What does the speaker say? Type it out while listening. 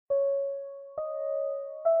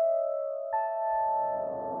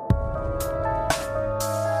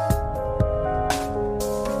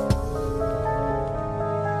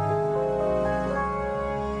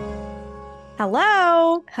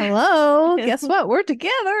Hello. Hello. Guess what? We're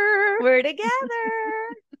together. We're together.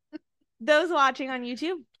 Those watching on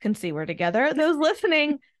YouTube can see we're together. Those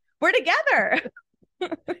listening, we're together.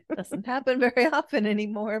 Doesn't happen very often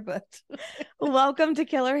anymore, but Welcome to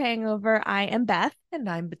Killer Hangover. I am Beth. and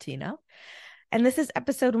I'm Bettina. And this is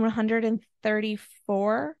episode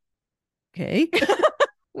 134. Okay.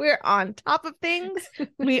 We're on top of things.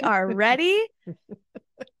 We are ready.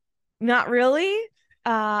 Not really.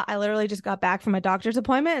 I literally just got back from a doctor's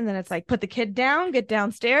appointment, and then it's like, put the kid down, get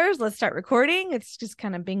downstairs, let's start recording. It's just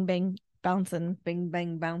kind of bing, bang, bouncing. Bing,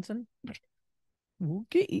 bang, bouncing.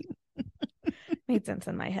 Okay. Made sense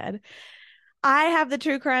in my head. I have the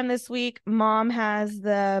true crime this week. Mom has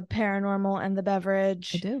the paranormal and the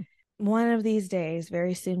beverage. I do. One of these days,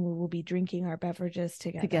 very soon, we will be drinking our beverages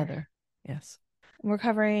together. Yes. We're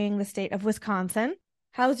covering the state of Wisconsin.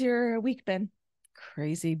 How's your week been?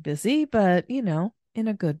 Crazy busy, but in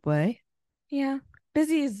a good way. Yeah.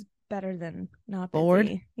 Busy is better than not busy.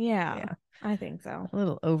 Bored? Yeah, I think so. A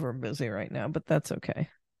little over busy right now, but that's okay.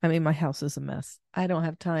 I mean, my house is a mess. I don't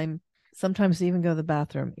have time sometimes to even go to the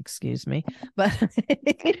bathroom, excuse me, but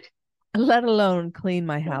let alone clean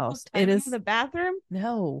my house. It is the bathroom.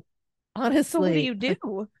 No, honestly. So what do you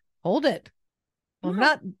do? Hold it. I'm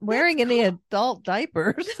not wearing any adult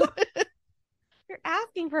diapers. You're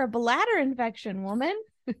asking for a bladder infection, woman.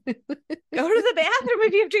 Go to the bathroom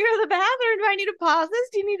if you have to go to the bathroom. Do I need to pause this?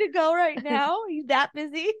 Do you need to go right now? Are you that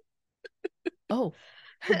busy? Oh,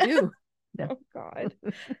 I do. No. Oh, God.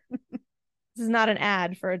 This is not an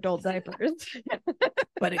ad for adult diapers.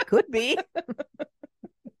 But it could be.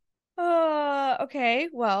 Okay.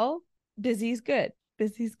 Well, busy's good.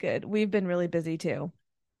 Busy's good. We've been really busy too.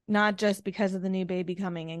 Not just because of the new baby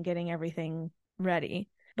coming and getting everything ready,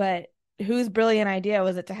 but whose brilliant idea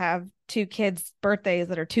was it to have two kids' birthdays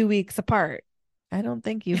that are 2 weeks apart? I don't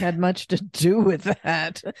think you had much to do with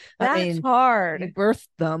that. That's hard. You birthed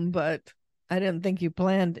them, but I didn't think you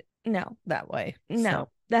planned No, that way. no,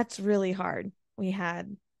 that's really hard. We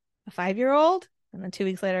had a 5-year-old, and then 2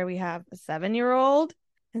 weeks later we have a 7-year-old.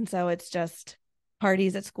 And so it's just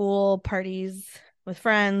parties at school, parties with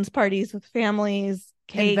friends, parties with families,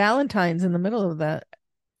 cake. And Valentine's in the middle of that.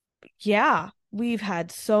 Yeah, we've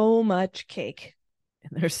had so much cake.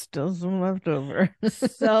 And there's still some left over.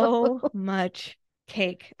 So much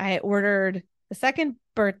cake. I ordered the second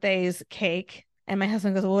birthday's cake, and my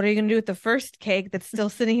husband goes, well, what are you going to do with the first cake that's still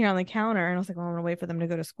sitting here on the counter? And I was like, well, I'm going to wait for them to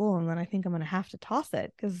go to school, and then I think I'm going to have to toss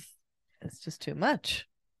it because it's just too much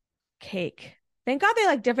cake. Thank God they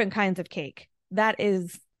like different kinds of cake. That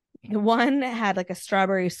is, the one had like a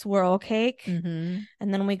strawberry swirl cake, mm-hmm.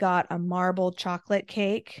 and then we got a marble chocolate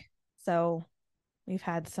cake. So we've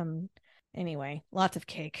had some, anyway, lots of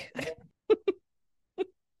cake.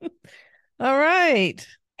 All right.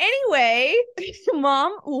 Anyway,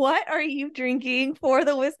 Mom, what are you drinking for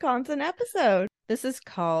the Wisconsin episode? This is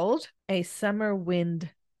called a Summerwind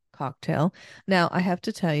cocktail. Now, I have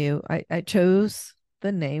to tell you, I chose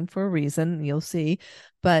the name for a reason, you'll see,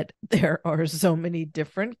 but there are so many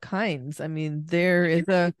different kinds. I mean, there is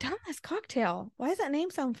a done this cocktail. Why does that name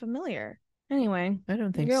sound familiar? Anyway, I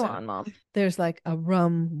don't think go so. on, Mom. There's like a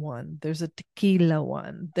rum one. There's a tequila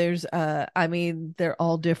one. There's I mean, they're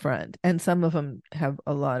all different. And some of them have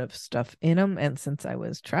a lot of stuff in them. And since I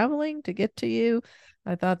was traveling to get to you,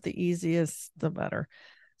 I thought the easiest, the better.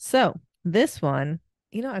 So this one,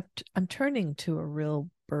 I'm turning to a real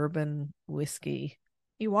bourbon whiskey.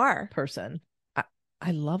 You are person.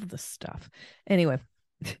 I love this stuff. Anyway,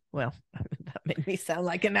 well, that made me sound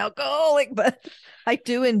like an alcoholic, but I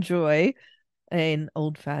do enjoy an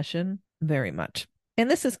old fashioned very much. And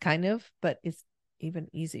this is but it's even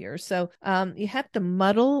easier. So you have to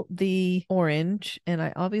muddle the orange, and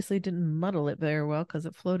I obviously didn't muddle it very well because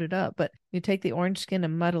it floated up, but you take the orange skin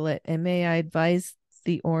and muddle it. And may I advise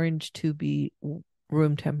the orange to be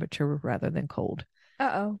room temperature rather than cold.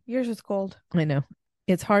 Uh-oh, yours is cold. I know.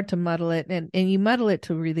 It's hard to muddle it, and you muddle it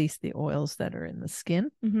to release the oils that are in the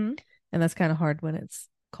skin. Mm-hmm. And that's kind of hard when it's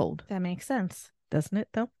cold. That makes sense. Doesn't it,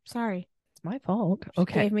 though? Sorry. It's my fault. She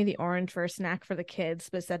okay. gave me the orange for a snack for the kids,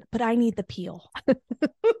 but said, but I need the peel.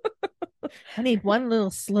 I need one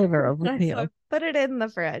little sliver of the peel. Put it in the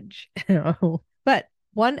fridge. But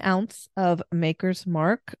 1 ounce of Maker's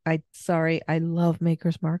Mark. I love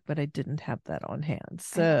Maker's Mark, but I didn't have that on hand.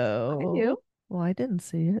 So I do. Well, I didn't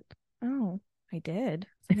see it. Oh, I did.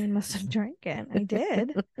 Someone must have drank it. I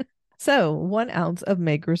did. So 1 ounce of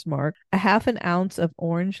Maker's Mark, a half an ounce of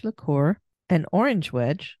orange liqueur, an orange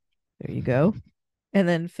wedge. There you go. And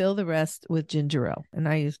then fill the rest with ginger ale. And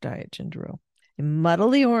I use diet ginger ale. And muddle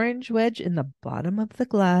the orange wedge in the bottom of the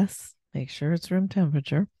glass. Make sure it's room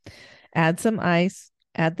temperature. Add some ice,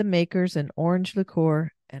 add the makers and orange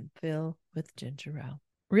liqueur, and fill with ginger ale.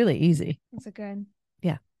 Really easy. Is it good?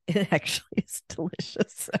 Yeah, it actually is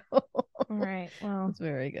delicious. So All right. Well, it's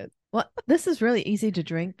very good. Well, this is really easy to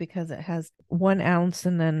drink because it has 1 ounce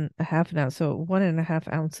and then a half an ounce. So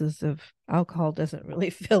 1.5 ounces of alcohol doesn't really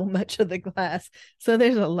fill much of the glass. So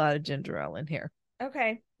there's a lot of ginger ale in here.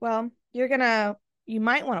 okay. Well, you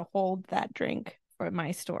might want to hold that drink for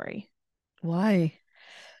my story. Why?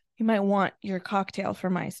 You might want your cocktail for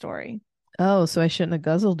my story. Oh, so I shouldn't have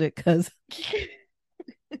guzzled it because.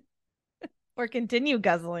 Or continue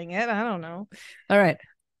guzzling it. I don't know. All right.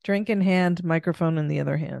 Drink in hand, microphone in the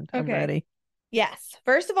other hand. I'm Okay. ready. Yes.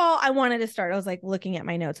 First of all, I wanted to start. I was like looking at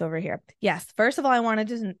my notes over here. Yes. First of all, I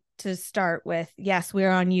wanted to start with, yes,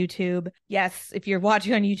 we're on YouTube. Yes. If you're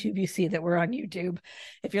watching on YouTube, you see that we're on YouTube.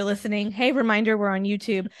 If you're listening, hey, reminder, we're on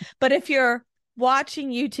YouTube. But if you're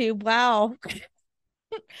watching YouTube, wow.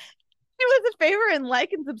 Do us a favor and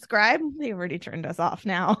like and subscribe. They already turned us off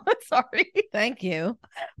now. Sorry. Thank you.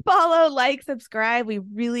 Follow, like, subscribe. We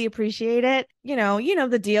really appreciate it. You know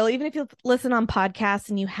the deal. Even if you listen on podcasts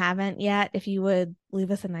and you haven't yet, if you would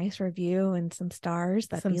leave us a nice review and some stars,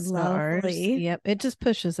 that'd be lovely. Yep. It just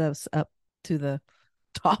pushes us up to the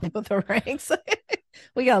top of the ranks.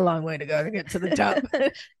 We got a long way to go to get to the top.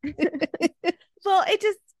 Well, it's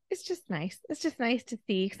just nice. It's just nice to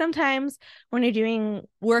see. Sometimes when you're doing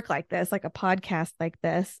work like this, like a podcast like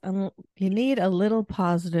this, you need a little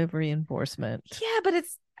positive reinforcement. Yeah, but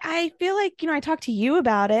I feel like, I talked to you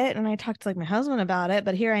about it and I talked to like my husband about it,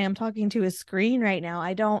 but here I am talking to a screen right now.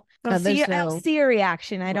 I don't see a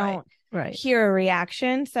reaction. I don't hear a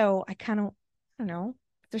reaction. So I don't know.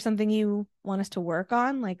 If there's something you want us to work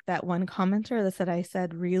on, like that one commenter that said I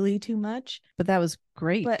said really too much. But that was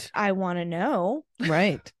great. But I want to know.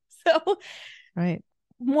 Right. So, right.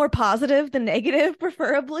 More positive than negative,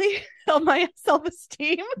 preferably on my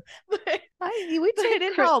self-esteem. But it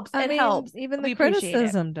helps. It helps. Even the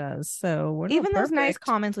criticism does. So we're not even perfect. Those nice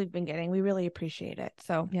comments we've been getting, we really appreciate it.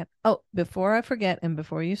 So yeah. Oh, before I forget, and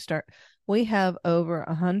before you start, we have over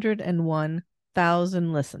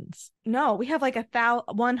 101,000 listens. No, we have like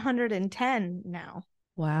 110 now.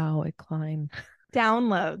 Wow, it climbed.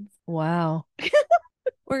 Downloads. Wow.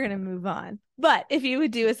 We're going to move on. But if you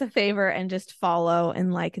would do us a favor and just follow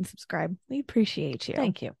and like and subscribe, we appreciate you.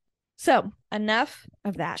 Thank you. So enough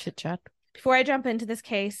of that. Chit chat. Before I jump into this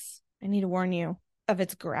case, I need to warn you of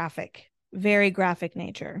its very graphic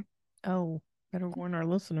nature. Oh, better warn our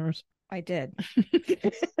listeners. I did.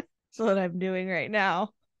 That's what I'm doing right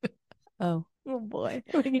now. Oh boy.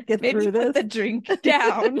 We can get through this. Put the drink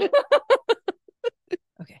down.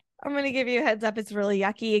 Okay. I'm going to give you a heads up. It's really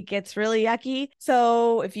yucky. It gets really yucky.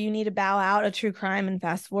 So if you need to bow out of true crime and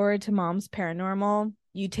fast forward to Mom's Paranormal,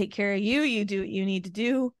 you take care of you. You do what you need to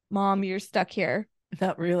do. Mom, you're stuck here.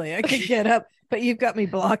 Not really. I could get up, but you've got me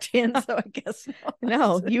blocked in, so I guess not.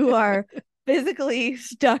 No, you are physically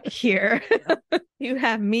stuck here. You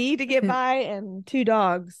have me to get by and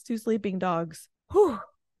 2 sleeping dogs. Whew.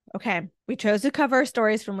 Okay. We chose to cover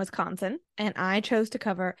stories from Wisconsin, and I chose to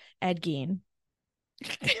cover Ed Gein.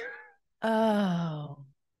 Oh,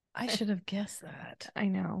 I should have guessed that. I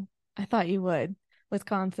know. I thought you would.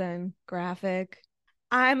 Wisconsin, graphic.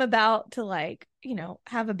 I'm about to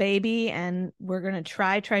have a baby, and we're going to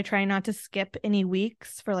try not to skip any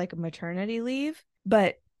weeks for like a maternity leave.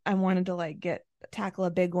 But I wanted to tackle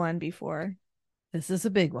a big one before. This is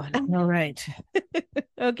a big one. All right.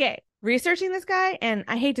 Okay. Researching this guy, and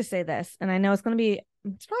I hate to say this, and I know it's probably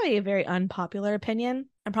a very unpopular opinion.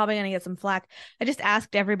 I'm probably going to get some flack. I just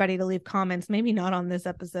asked everybody to leave comments, maybe not on this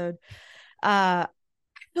episode. I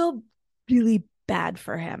feel really bad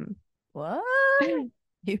for him. What?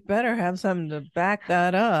 You better have something to back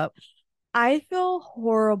that up. I feel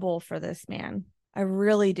horrible for this man. I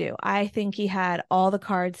really do. I think he had all the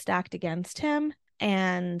cards stacked against him,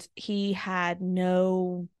 and he had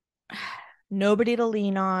nobody to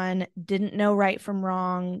lean on, didn't know right from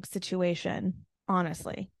wrong situation,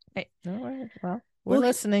 honestly. All right. Well, we're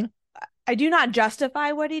listening. I do not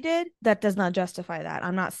justify what he did. That does not justify that.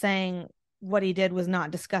 I'm not saying what he did was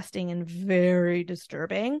not disgusting and very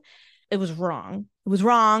disturbing. It was wrong. It was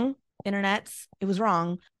wrong, internets. It was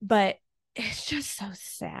wrong. But it's just so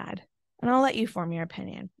sad. And I'll let you form your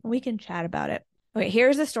opinion. We can chat about it. Okay,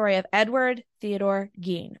 here's the story of Edward Theodore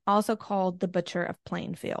Gein, also called the Butcher of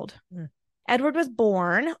Plainfield. Edward was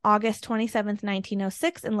born August 27th,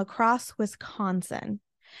 1906 in La Crosse, Wisconsin.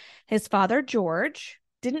 His father, George,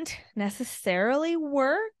 didn't necessarily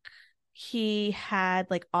work. He had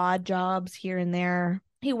odd jobs here and there.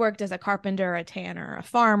 He worked as a carpenter, a tanner, a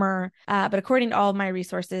farmer. But according to all of my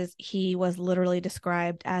resources, he was literally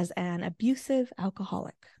described as an abusive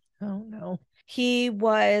alcoholic. Oh, no. He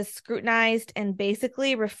was scrutinized and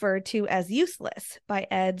basically referred to as useless by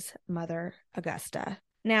Ed's mother, Augusta.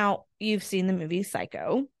 Now, you've seen the movie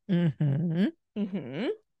Psycho. Mm-hmm. Mm-hmm.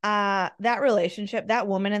 That relationship, that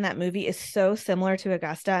woman in that movie is so similar to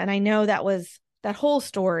Augusta. And I know that whole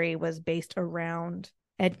story was based around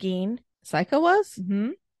Ed Gein. Psycho was?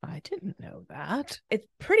 Mm-hmm. I didn't know that. It's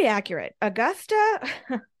pretty accurate. Augusta,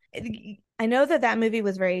 I know that movie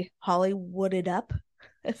was very Hollywooded up,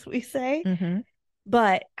 as we say,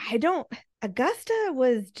 but Augusta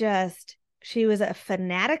was she was a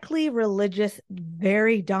fanatically religious,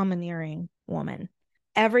 very domineering woman.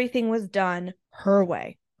 Everything was done her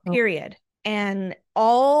way, period. And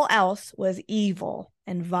all else was evil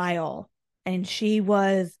and vile. And she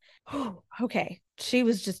was, she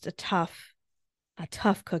was just a tough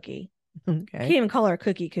cookie. Okay. Can't even call her a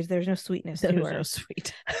cookie because there's no sweetness to her. There's no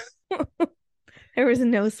sweet. There was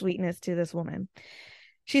no sweetness to this woman.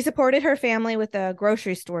 She supported her family with a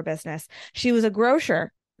grocery store business. She was a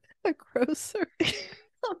grocer. A grocer.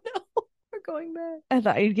 Oh no, we're going back. I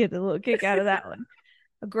thought you'd get a little kick out of that one.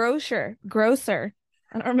 A grocer.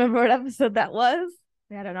 I don't remember what episode that was.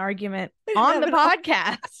 We had an argument on the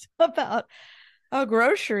podcast about a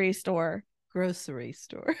grocery store. Grocery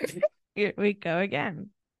store. Here we go again.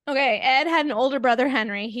 Okay, Ed had an older brother,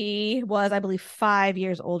 Henry. He was, I believe, 5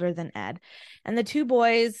 years older than Ed. And the two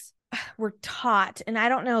boys were taught, and I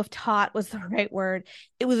don't know if taught was the right word.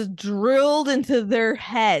 It was drilled into their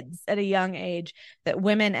heads at a young age that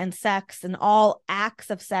women and sex and all acts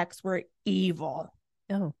of sex were evil.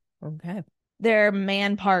 Oh, okay. Their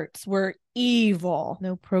man parts were evil.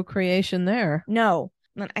 No procreation there. No.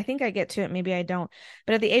 I think I get to it. Maybe I don't.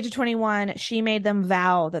 But at the age of 21, she made them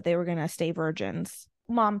vow that they were going to stay virgins.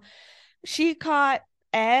 Mom, she caught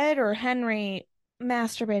Ed or Henry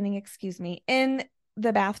masturbating, in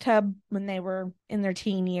the bathtub when they were in their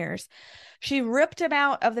teen years. She ripped him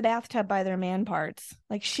out of the bathtub by their man parts.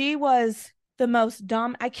 Like, she was the most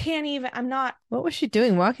dumb. What was she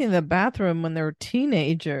doing walking in the bathroom when they were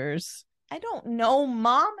teenagers? I don't know,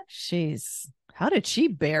 Mom. How did she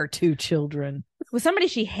bear 2 children? With somebody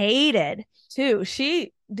she hated, too.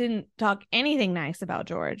 She didn't talk anything nice about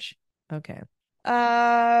George. Okay.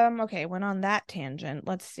 Okay, went on that tangent.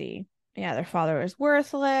 Let's see. Yeah, their father was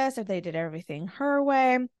worthless if they did everything her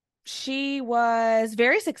way. She was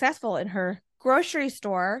very successful in her grocery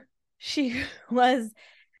store.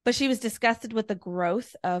 But she was disgusted with the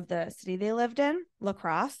growth of the city they lived in, La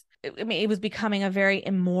Crosse. It was becoming a very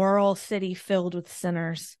immoral city filled with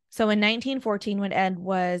sinners. So in 1914, when Ed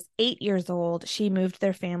was 8 years old, she moved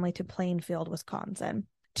their family to Plainfield, Wisconsin,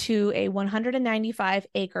 to a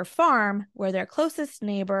 195-acre farm where their closest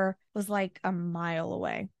neighbor was like a mile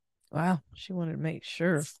away. Wow, she wanted to make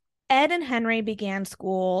sure. Ed and Henry began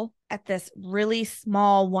school at this really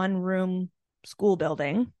small one-room school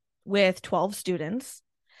building with 12 students.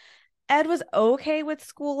 Ed was okay with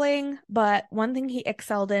schooling, but one thing he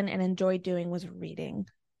excelled in and enjoyed doing was reading.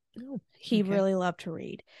 He really loved to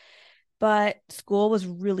read. But school was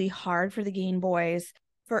really hard for the Gein boys.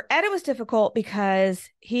 For Ed, it was difficult because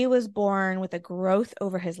he was born with a growth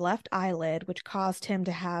over his left eyelid, which caused him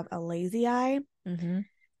to have a lazy eye. Mm-hmm.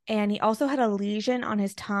 And he also had a lesion on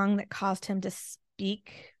his tongue that caused him to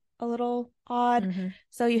speak a little odd. Mm-hmm.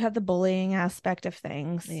 So you have the bullying aspect of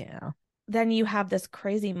things. Yeah. Then you have this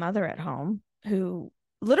crazy mother at home who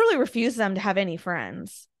literally refused them to have any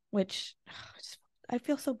friends, which I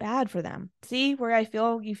feel so bad for them. See where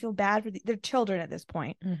you feel bad for their children at this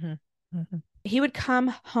point. Mm-hmm. Mm-hmm. He would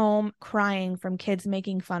come home crying from kids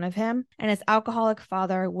making fun of him, and his alcoholic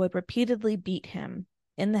father would repeatedly beat him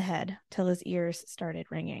in the head till his ears started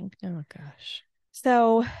ringing. Oh, gosh.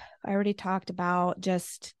 So I already talked about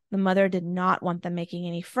just the mother did not want them making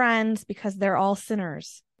any friends because they're all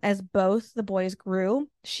sinners. As both the boys grew,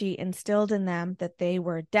 she instilled in them that they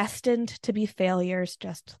were destined to be failures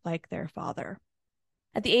just like their father.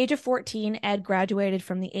 At the age of 14, Ed graduated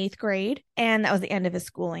from the 8th grade, and that was the end of his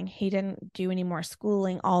schooling. He didn't do any more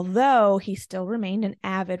schooling, although he still remained an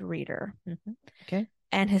avid reader. Mm-hmm. Okay.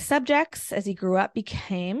 And his subjects, as he grew up,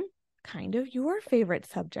 became kind of your favorite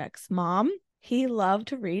subjects, Mom. He loved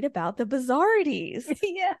to read about the bizarrities.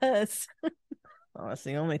 Yes. Oh, that's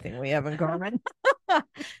the only thing we have in common.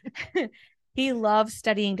 He loved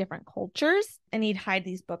studying different cultures, and he'd hide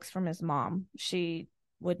these books from his mom. She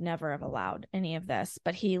would never have allowed any of this,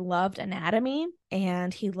 but he loved anatomy,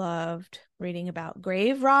 and he loved reading about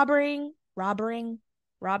grave robbing.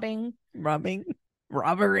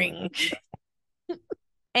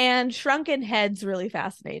 And shrunken heads really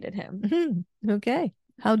fascinated him. Okay.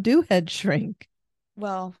 How do heads shrink?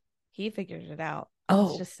 Well, he figured it out.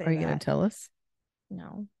 Let's Oh, just say are you going that. to tell us?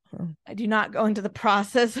 No. Oh. I do not go into the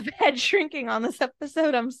process of head shrinking on this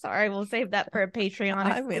episode. I'm sorry. We'll save that for a Patreon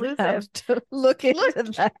I'm going to exclusive. have to look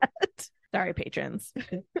into that. Sorry, patrons.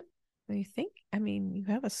 You think? I mean, you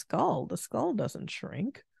have a skull. The skull doesn't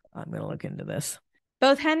shrink. I'm going to look into this.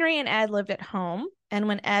 Both Henry and Ed lived at home. And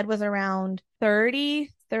when Ed was around 30,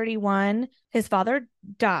 31, his father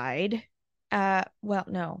died. Well,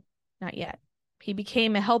 no, not yet. He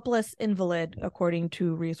became a helpless invalid, according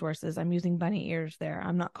to resources. I'm using bunny ears there.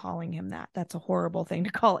 I'm not calling him that. That's a horrible thing to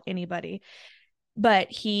call anybody.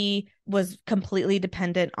 But he was completely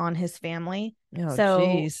dependent on his family. Oh, so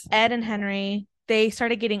geez. Ed and Henry, they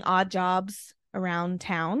started getting odd jobs around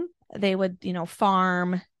town. They would,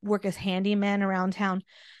 farm, work as handymen around town.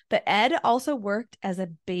 But Ed also worked as a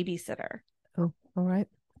babysitter. Oh, all right.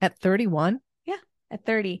 At 31? Yeah, at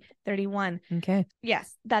 30, 31. Okay.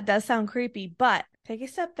 Yes, that does sound creepy, but take a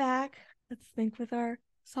step back. Let's think with our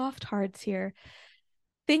soft hearts here.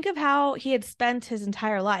 Think of how he had spent his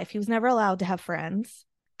entire life. He was never allowed to have friends.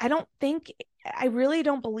 I really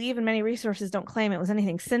don't believe, and many resources don't claim it was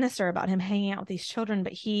anything sinister about him hanging out with these children,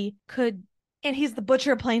 but he could, and he's the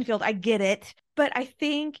butcher of Plainfield. I get it. But I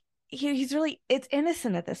think it's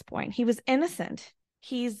innocent at this point. He was innocent.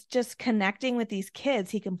 He's just connecting with these kids.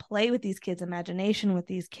 He can play with these kids, imagination with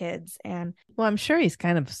these kids. And well, I'm sure he's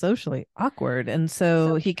kind of socially awkward. And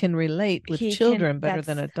so he can relate with children better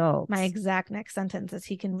than adults. My exact next sentence is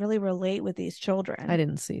he can really relate with these children. I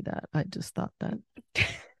didn't see that. I just thought that.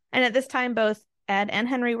 And at this time, both Ed and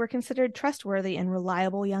Henry were considered trustworthy and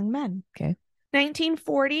reliable young men. Okay.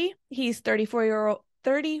 1940, he's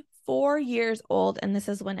 34 years old, and this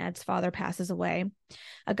is when Ed's father passes away.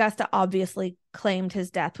 Augusta obviously claimed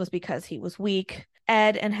his death was because he was weak.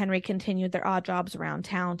 Ed and Henry continued their odd jobs around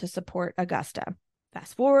town to support Augusta.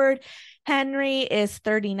 Fast forward, Henry is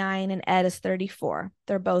 39 and Ed is 34.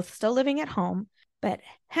 They're both still living at home, but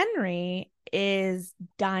Henry is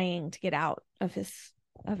dying to get out of his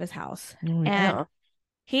house. Oh, yeah. And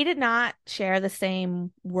he did not share the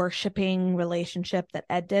same worshiping relationship that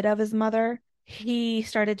Ed did of his mother. He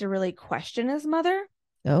started to really question his mother.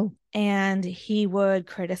 Oh. And he would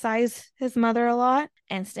criticize his mother a lot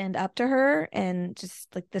and stand up to her and just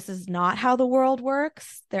like, this is not how the world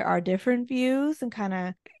works. There are different views,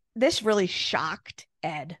 and this really shocked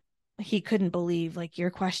Ed. He couldn't believe, like,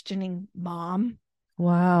 you're questioning mom.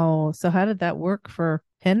 Wow. So how did that work for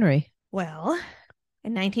Henry? Well,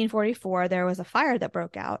 in 1944, there was a fire that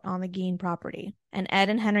broke out on the Gein property, and Ed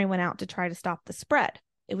and Henry went out to try to stop the spread.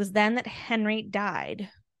 It was then that Henry died.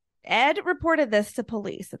 Ed reported this to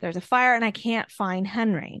police, that there's a fire and I can't find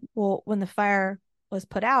Henry. Well, when the fire was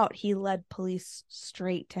put out, he led police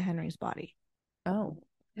straight to Henry's body. Oh,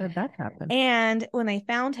 how did that happen? And when they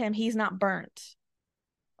found him, he's not burnt.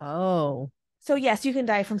 Oh. So yes, you can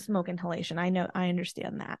die from smoke inhalation. I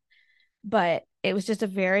understand that. But it was just a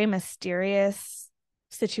very mysterious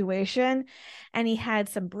situation. And he had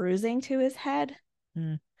some bruising to his head.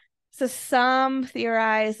 Mm. So some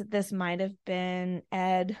theorize that this might have been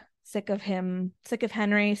Ed, sick of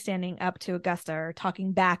Henry standing up to Augusta or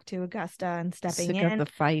talking back to Augusta and stepping in. Sick of the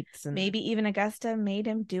fights. And maybe even Augusta made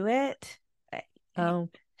him do it. Oh.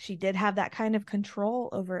 She did have that kind of control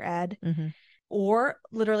over Ed. Mm-hmm. Or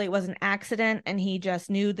literally it was an accident and he just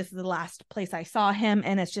knew this is the last place I saw him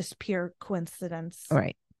and it's just pure coincidence.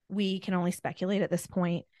 Right. We can only speculate at this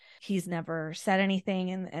point. He's never said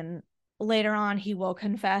anything, and later on he will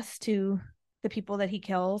confess to the people that he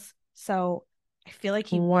kills. So I feel like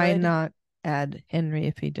why not add Henry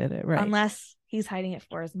if he did it, right? Unless he's hiding it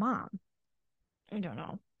for his mom. I don't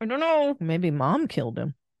know. Maybe mom killed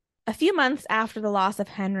him. A few months after the loss of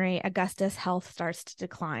Henry, Augusta's health starts to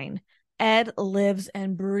decline. Ed lives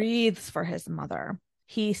and breathes for his mother.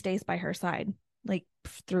 He stays by her side, like,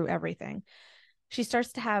 through everything. She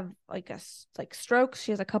starts to have strokes.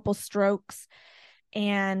 She has a couple strokes,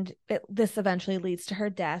 and this eventually leads to her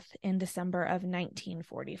death in December of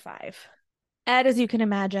 1945. Ed, as you can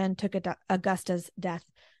imagine, took Augusta's death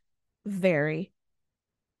very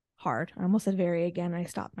hard. I almost said very again. I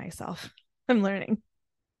stopped myself. I'm learning.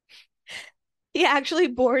 He actually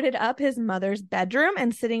boarded up his mother's bedroom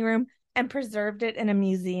and sitting room and preserved it in a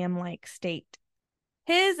museum-like state.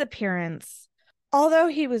 His appearance, although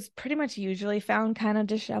he was pretty much usually found kind of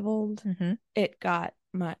disheveled, it got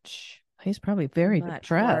much. He's probably very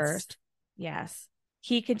depressed. Worse. Yes.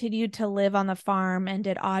 He continued to live on the farm and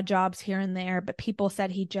did odd jobs here and there, but people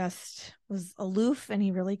said he just was aloof and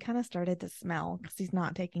he really kind of started to smell because he's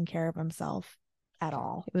not taking care of himself. at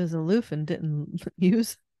all. He was aloof and didn't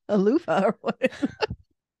use a loofah or what.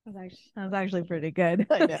 That was actually pretty good.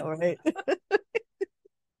 I know, right?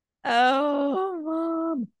 Oh,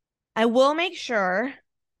 Mom. I will make sure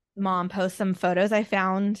Mom posts some photos I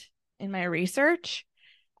found in my research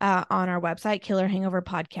on our website,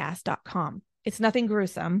 killerhangoverpodcast.com. It's nothing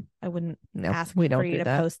gruesome. I wouldn't ask we don't for you to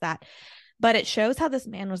post that. But it shows how this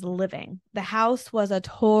man was living. The house was a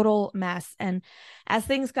total mess. And as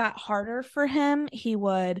things got harder for him, he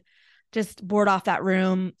would just board off that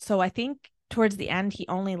room. So I think towards the end, he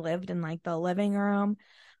only lived in like the living room,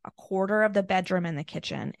 a quarter of the bedroom, and the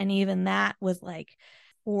kitchen. And even that was like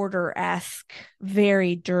hoarder-esque,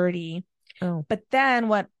 very dirty. Oh. But then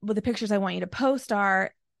what the pictures I want you to post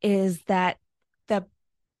is that the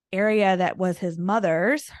area that was his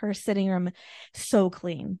mother's, her sitting room, so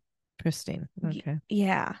clean. Pristine. Okay.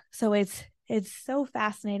 Yeah. So it's so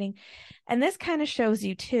fascinating. And this kind of shows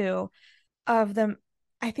you too of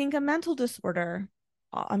I think a mental disorder.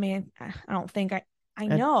 I mean, I don't think I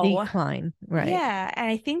know. Decline. Right. Yeah. And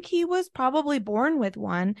I think he was probably born with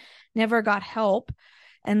one, never got help.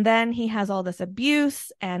 And then he has all this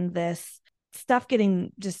abuse and this stuff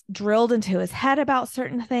getting just drilled into his head about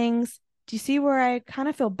certain things. Do you see where I kind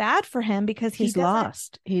of feel bad for him because he's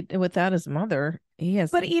lost? Without his mother, he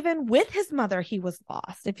has. But even with his mother, he was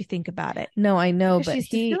lost. If you think about it. No, I know, because but he's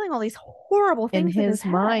feeling all these horrible things in his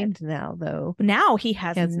mind now. Though now he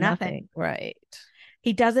has nothing. Right.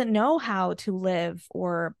 He doesn't know how to live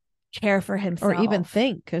or care for himself, or even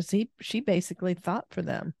think, because she basically thought for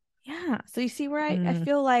them. Yeah. So you see where I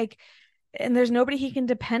feel like, and there's nobody he can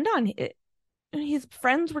depend on. His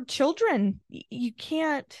friends were children. You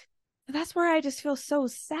can't. That's where I just feel so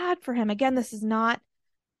sad for him. Again, this is not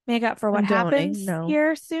make up for what happens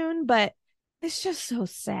here soon, but it's just so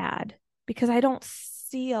sad because I don't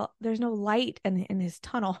see there's no light in his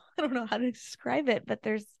tunnel. I don't know how to describe it, but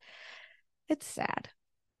it's sad.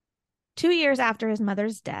 2 years after his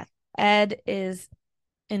mother's death, Ed is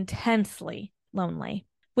intensely lonely,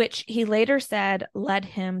 which he later said led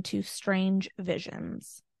him to strange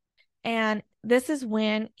visions. And this is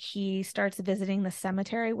when he starts visiting the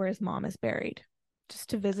cemetery where his mom is buried, just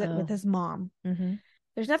to visit with his mom. Mm-hmm.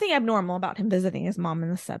 There's nothing abnormal about him visiting his mom in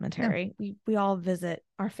the cemetery. No. We all visit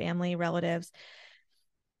our family, relatives.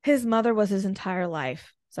 His mother was his entire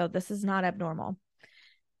life, so this is not abnormal.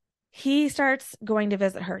 He starts going to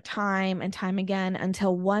visit her time and time again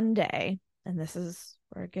until one day, and this is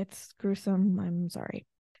where it gets gruesome. I'm sorry.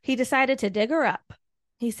 He decided to dig her up.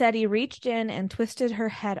 He said he reached in and twisted her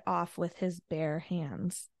head off with his bare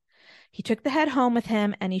hands. He took the head home with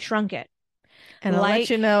him and he shrunk it. And I'll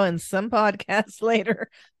let you know in some podcasts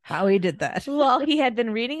later how he did that. Well, he had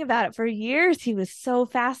been reading about it for years. He was so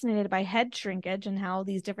fascinated by head shrinkage and how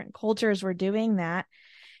these different cultures were doing that.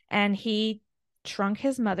 And he shrunk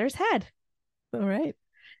his mother's head. All right.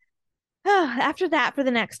 After that, for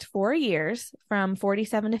the next 4 years, from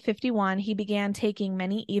 47 to 51, he began taking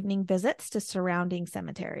many evening visits to surrounding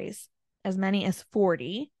cemeteries, as many as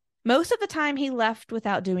 40. Most of the time, he left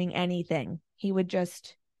without doing anything. He would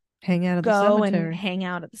just hang out at the cemetery. And hang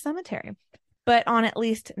out at the cemetery. But on at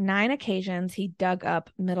least 9 occasions, he dug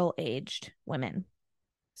up middle-aged women.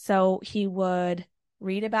 So he would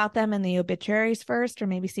read about them in the obituaries first, or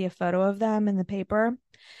maybe see a photo of them in the paper,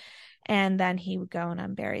 and then he would go and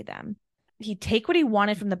unbury them. He'd take what he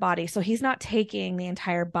wanted from the body. So he's not taking the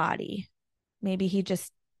entire body. Maybe he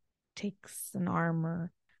just takes an arm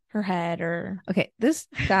or her head or... Okay, this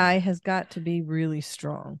guy has got to be really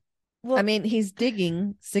strong. Well, I mean, he's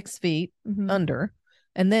digging 6 feet under,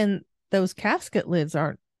 and then those casket lids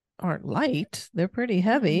aren't light. They're pretty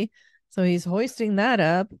heavy. So he's hoisting that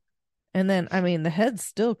up. And then, I mean, the head's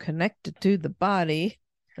still connected to the body.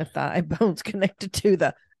 The thigh bone's connected to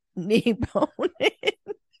the knee bone.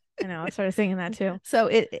 I know. I started thinking that too. So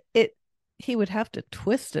he would have to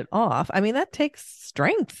twist it off. I mean, that takes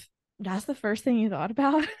strength. That's the first thing you thought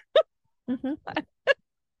about?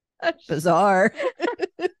 Bizarre.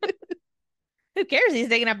 Who cares? He's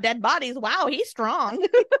digging up dead bodies. Wow, he's strong.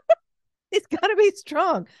 He's got to be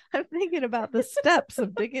strong. I'm thinking about the steps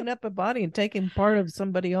of digging up a body and taking part of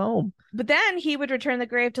somebody home. But then he would return the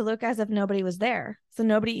grave to look as if nobody was there. So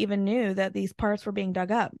nobody even knew that these parts were being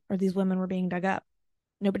dug up or these women were being dug up.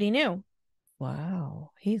 Nobody knew.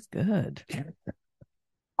 Wow, he's good.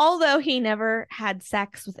 Although he never had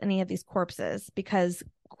sex with any of these corpses because,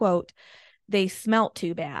 quote, they smelt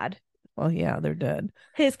too bad. Well, yeah, they're dead.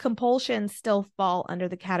 His compulsions still fall under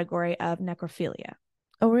the category of necrophilia.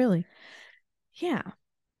 Oh, really? Yeah.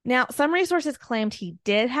 Now, some resources claimed he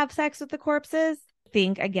did have sex with the corpses. I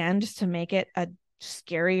think, again, just to make it a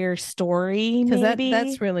scarier story, Because that's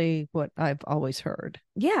maybe. really what I've always heard.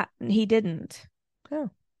 Yeah, he didn't. Oh,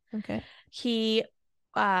 okay. He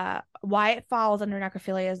why it falls under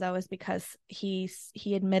necrophilia though is because he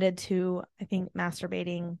admitted to, I think,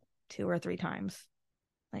 masturbating 2 or 3 times.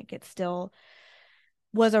 Like it still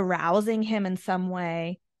was arousing him in some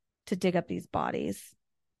way to dig up these bodies.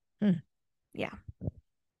 Hmm. Yeah.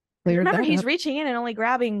 Cleared Remember, that he's up. reaching in and only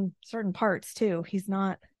grabbing certain parts too. He's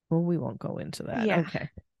not. Well, we won't go into that. Yeah. Okay.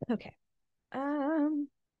 Okay.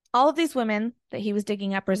 All of these women that he was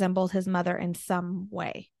digging up resembled his mother in some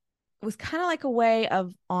way. It was kind of like a way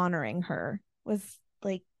of honoring her. It was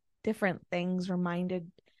like different things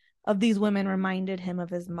reminded of these women reminded him of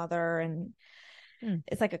his mother, and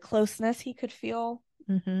it's like a closeness he could feel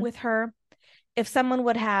with her. If someone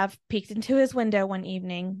would have peeked into his window one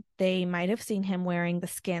evening, they might have seen him wearing the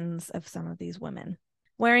skins of some of these women,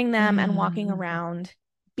 wearing them and walking around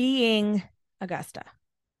being Augusta.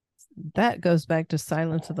 That goes back to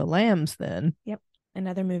Silence of the Lambs then. Yep.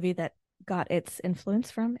 Another movie that got its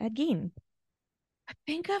influence from Ed Gein.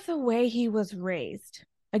 Think of the way he was raised.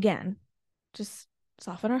 Again, just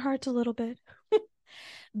soften our hearts a little bit.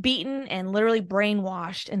 Beaten and literally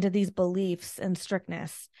brainwashed into these beliefs and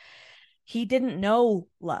strictness. He didn't know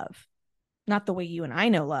love, not the way you and I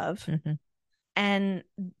know love. And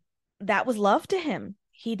that was love to him.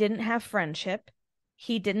 He didn't have friendship.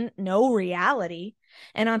 He didn't know reality.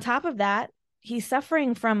 And on top of that, he's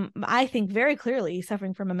suffering from, I think very clearly, he's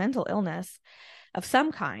suffering from a mental illness of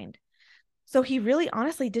some kind. So he really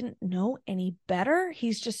honestly didn't know any better.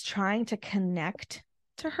 He's just trying to connect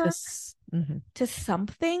to her, to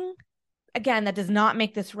something. Again, that does not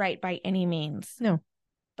make this right by any means. No.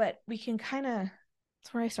 But we can kind of,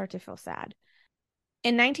 that's where I start to feel sad.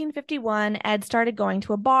 In 1951, Ed started going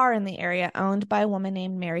to a bar in the area owned by a woman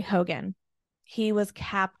named Mary Hogan. He was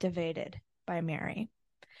captivated by Mary.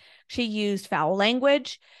 She used foul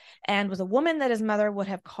language and was a woman that his mother would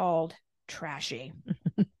have called trashy.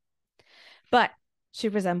 But she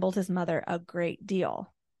resembled his mother a great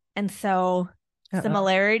deal. And so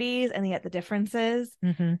similarities and yet the differences,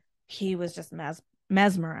 he was just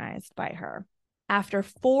mesmerized by her. After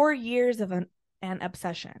 4 years of an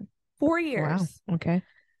obsession, 4 years. Wow. Okay.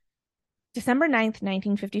 December 9th,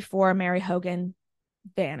 1954, Mary Hogan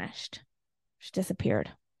vanished. She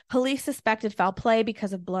disappeared. Police suspected foul play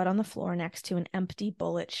because of blood on the floor next to an empty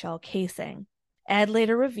bullet shell casing. Ed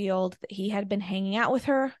later revealed that he had been hanging out with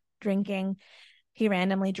her, drinking. He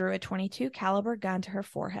randomly drew a .22 caliber gun to her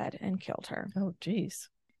forehead and killed her. Oh, geez.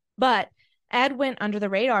 But Ed went under the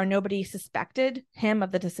radar. Nobody suspected him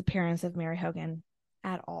of the disappearance of Mary Hogan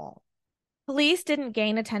at all. Police didn't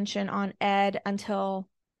gain attention on Ed until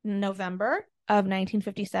November of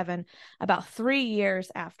 1957, about 3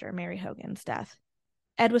 years after Mary Hogan's death.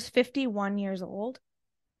 Ed was 51 years old.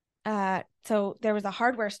 So there was a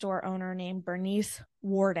hardware store owner named Bernice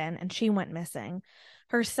Warden, and she went missing.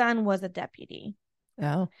 Her son was a deputy.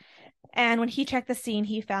 Oh. And when he checked the scene,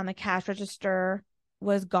 he found the cash register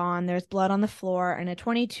was gone. There's blood on the floor and a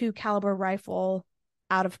 .22 caliber rifle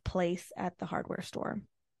out of place at the hardware store.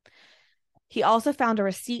 He also found a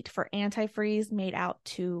receipt for antifreeze made out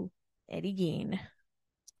to Eddie Gein.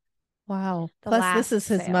 Wow. Plus, this is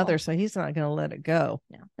his mother, so he's not going to let it go.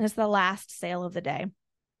 No. And it's the last sale of the day.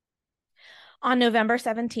 On November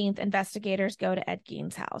 17th, investigators go to Ed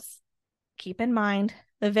Gein's house. Keep in mind,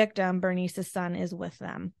 the victim, Bernice's son, is with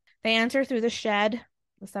them. They enter through the shed,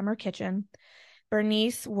 the summer kitchen.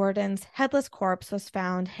 Bernice Warden's headless corpse was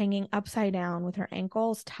found hanging upside down with her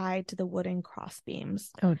ankles tied to the wooden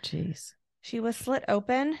crossbeams. Oh, geez. She was slit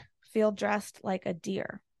open, field dressed like a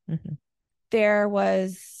deer. There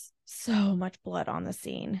was so much blood on the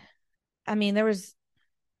scene. I mean, there was,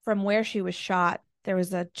 from where she was shot, there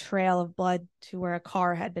was a trail of blood to where a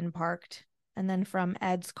car had been parked. And then from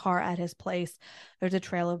Ed's car at his place, there's a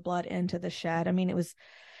trail of blood into the shed. I mean,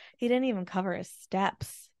 he didn't even cover his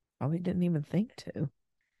steps. Probably didn't even think to.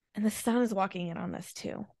 And the son is walking in on this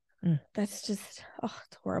too. That's just,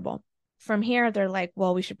 it's horrible. From here, they're like,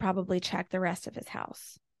 well, we should probably check the rest of his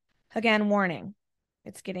house. Again, warning.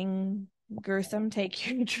 It's getting gruesome. Take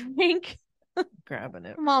your drink. Grabbing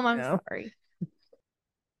it. Mom, I'm sorry.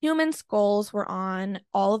 Human skulls were on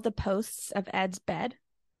all of the posts of Ed's bed.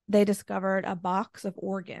 They discovered a box of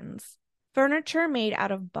organs. Furniture made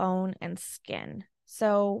out of bone and skin.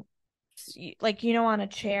 So, like, on a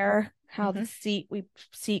chair, how the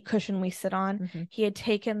seat cushion we sit on, he had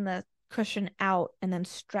taken the cushion out and then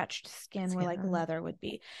stretched skin where like leather would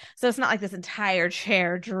be. So it's not like this entire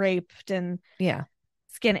chair draped in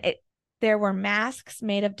skin. There were masks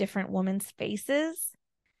made of different women's faces,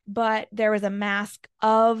 but there was a mask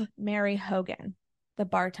of Mary Hogan. the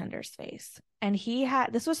bartender's face. And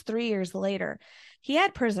this was 3 years later, he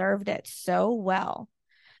had preserved it so well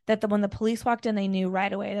that when the police walked in, they knew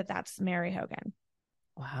right away that that's Mary Hogan.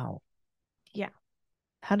 Wow. Yeah.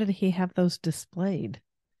 How did he have those displayed?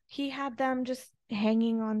 He had them just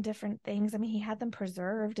hanging on different things. I mean, he had them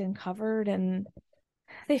preserved and covered, and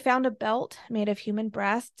they found a belt made of human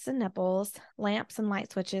breasts and nipples, lamps and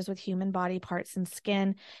light switches with human body parts and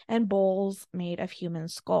skin, and bowls made of human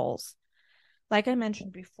skulls. Like I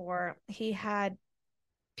mentioned before, he had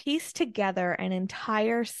pieced together an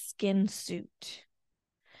entire skin suit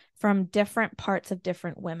from different parts of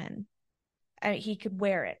different women. He could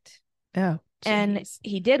wear it. Oh, geez. And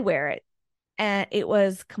he did wear it. And it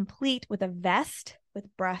was complete with a vest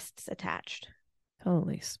with breasts attached.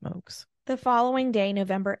 Holy smokes. The following day,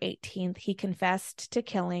 November 18th, he confessed to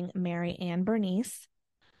killing Mary Ann Bernice.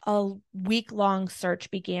 A week-long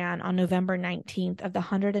search began on November 19th of the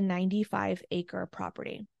 195-acre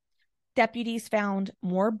property. Deputies found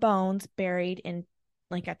more bones buried in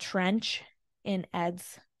like a trench in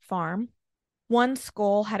Ed's farm. One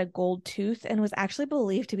skull had a gold tooth and was actually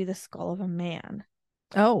believed to be the skull of a man.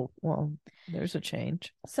 Oh, well, there's a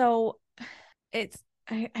change. So I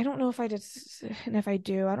don't know if I did, and if I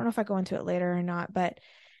do, I don't know if I go into it later or not, but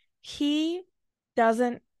he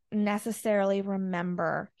doesn't necessarily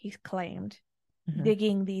remember, he's claimed,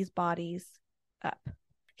 digging these bodies up.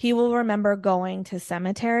 He will remember going to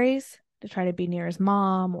cemeteries to try to be near his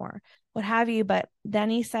mom or what have you, but then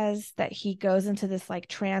he says that he goes into this like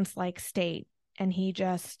trance-like state and he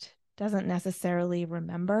just doesn't necessarily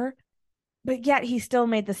remember. But yet he still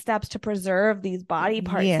made the steps to preserve these body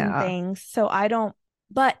parts and things. So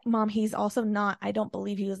but Mom, he's also not, I don't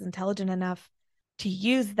believe he was intelligent enough to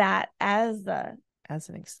use that as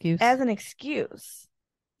an excuse.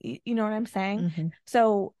 You know what I'm saying?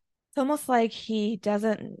 So it's almost like he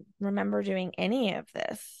doesn't remember doing any of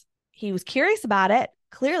this. He was curious about it.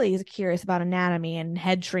 Clearly he's curious about anatomy and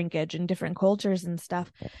head shrinkage and different cultures and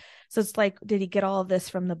stuff. So it's like, did he get all of this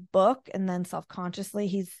from the book and then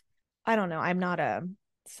self-consciously I don't know. I'm not a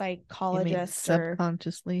psychologist.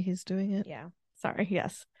 Subconsciously he's doing it? Yeah. Sorry.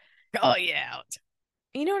 Yes. Oh, yeah.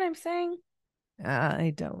 You know what I'm saying?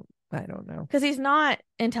 I don't know. Because he's not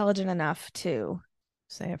intelligent enough to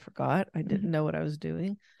say I forgot. I didn't know what I was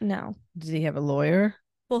doing. No. Did he have a lawyer?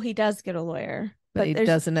 Well, he does get a lawyer. But he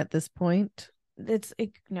doesn't at this point?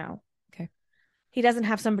 No. Okay. He doesn't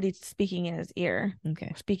have somebody speaking in his ear.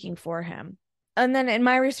 Okay. Speaking for him. And then in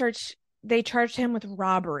my research, they charged him with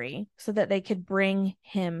robbery so that they could bring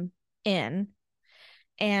him in.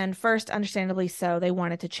 And first, understandably so, they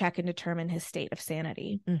wanted to check and determine his state of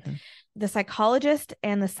sanity. The psychologist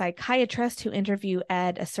and the psychiatrist who interviewed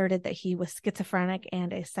Ed asserted that he was schizophrenic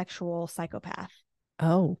and a sexual psychopath.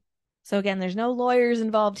 Oh. So again, there's no lawyers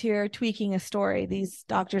involved here tweaking a story. These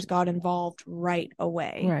doctors got involved right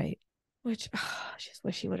away. Right. Which, I just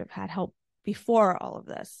wish he would have had help before all of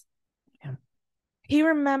this. Yeah.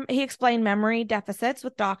 He explained memory deficits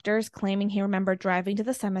with doctors, claiming he remembered driving to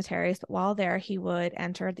the cemeteries, but while there, he would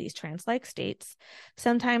enter these trance-like states.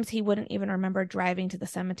 Sometimes he wouldn't even remember driving to the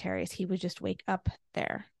cemeteries. He would just wake up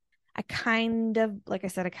there. I kind of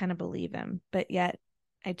believe him, but yet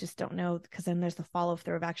I just don't know, because then there's the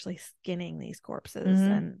follow-through of actually skinning these corpses.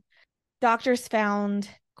 And doctors found,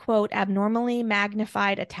 quote, abnormally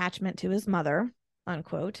magnified attachment to his mother,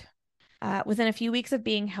 unquote. Within a few weeks of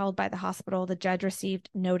being held by the hospital, the judge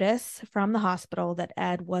received notice from the hospital that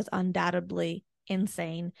Ed was undoubtedly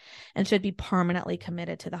insane and should be permanently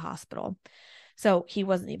committed to the hospital. So he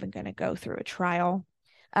wasn't even going to go through a trial.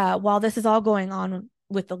 While this is all going on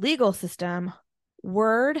with the legal system,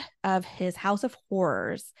 word of his house of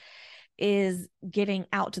horrors is getting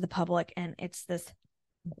out to the public, and it's this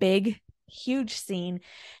big, huge scene,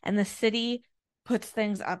 and the city puts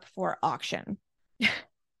things up for auction.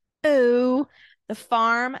 Oh, the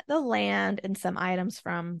farm, the land, and some items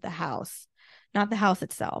from the house, not the house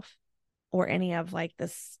itself or any of like the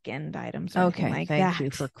skinned items or anything like that. Thank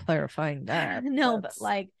you for clarifying that. No, but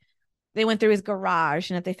like they went through his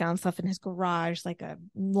garage, and if they found stuff in his garage, like a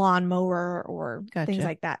lawnmower or things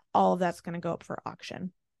like that, all of that's going to go up for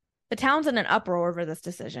auction. The town's in an uproar over this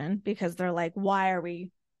decision because they're like, why are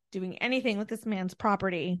we doing anything with this man's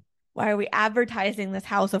property? Why are we advertising this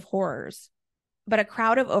house of horrors? But a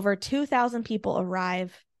crowd of over 2,000 people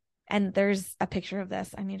arrive, and there's a picture of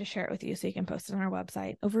this. I need to share it with you so you can post it on our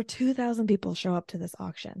website. Over 2,000 people show up to this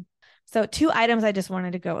auction. So 2 items I just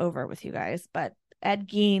wanted to go over with you guys, but Ed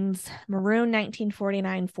Gein's maroon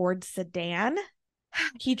 1949 Ford sedan.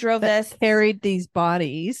 He drove this. Carried these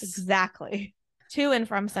bodies. Exactly. To and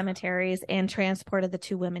from cemeteries and transported the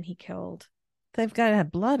 2 women he killed. They've got to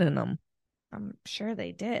have blood in them. I'm sure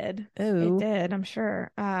they did. It Oh. did, I'm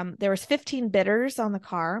sure. There was 15 bidders on the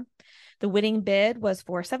car. The winning bid was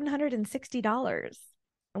for $760.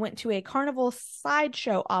 I went to a carnival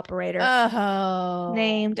sideshow operator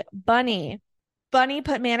named Bunny. Bunny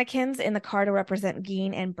put mannequins in the car to represent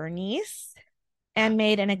Gein and Bernice and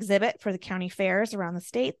made an exhibit for the county fairs around the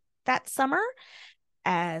state that summer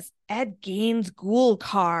as Ed Gein's ghoul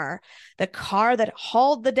car, the car that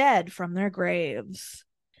hauled the dead from their graves.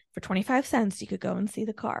 For 25 cents, you could go and see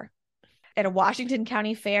the car. At a Washington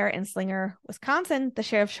County fair in Slinger, Wisconsin, the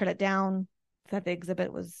sheriff shut it down, said the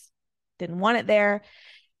exhibit didn't want it there,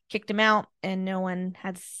 kicked him out, and no one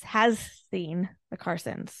has seen the car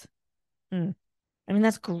since. I mean,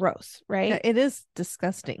 that's gross, right? Yeah, it is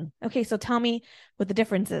disgusting. Okay, so tell me what the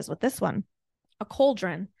difference is with this one. A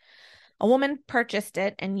cauldron. A woman purchased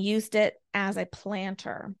it and used it as a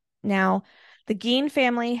planter. Now, the Gein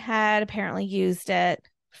family had apparently used it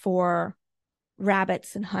for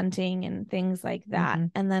rabbits and hunting and things like that.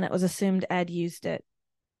 And then it was assumed Ed used it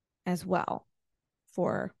as well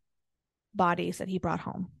for bodies that he brought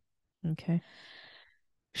home. Okay.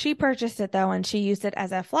 She purchased it, though, and she used it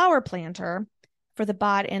as a flower planter for the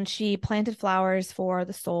body, and she planted flowers for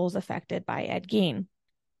the souls affected by Ed Gein.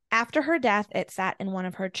 After her death, it sat in one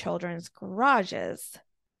of her children's garages.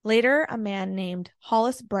 Later, a man named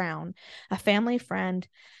Hollis Brown, a family friend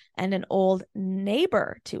and an old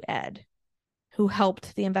neighbor to Ed, who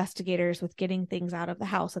helped the investigators with getting things out of the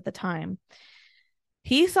house at the time,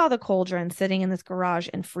 he saw the cauldron sitting in this garage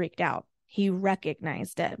and freaked out. He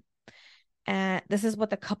recognized it. And this is what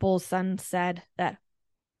the couple's son said that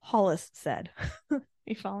Hollis said.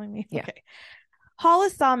 You following me? Yeah. Okay.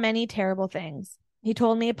 Hollis saw many terrible things. He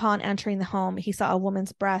told me upon entering the home, he saw a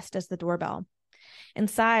woman's breast as the doorbell.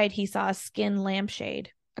 Inside, he saw a skin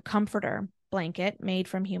lampshade, a comforter blanket made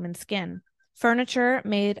from human skin, furniture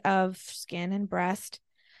made of skin and breast,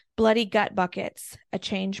 bloody gut buckets, a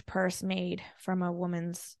change purse made from a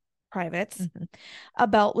woman's privates, a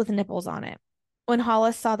belt with nipples on it. When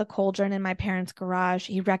Hollis saw the cauldron in my parents' garage,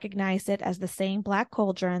 he recognized it as the same black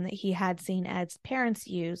cauldron that he had seen Ed's parents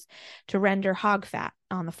use to render hog fat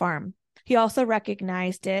on the farm. He also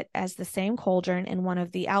recognized it as the same cauldron in one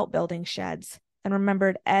of the outbuilding sheds and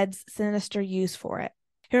remembered Ed's sinister use for it.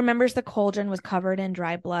 He remembers the cauldron was covered in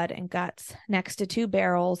dry blood and guts next to 2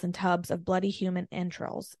 barrels and tubs of bloody human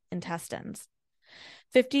intestines.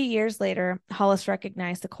 50 years later, Hollis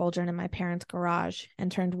recognized the cauldron in my parents' garage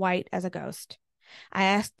and turned white as a ghost.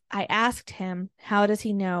 I asked him, how does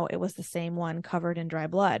he know it was the same one covered in dry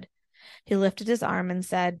blood? He lifted his arm and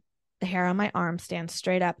said, the hair on my arm stands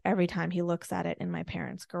straight up every time he looks at it in my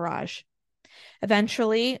parents' garage.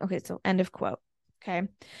 Eventually, okay, so end of quote. Okay.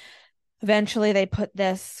 Eventually, they put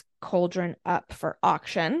this cauldron up for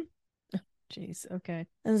auction. Jeez, okay.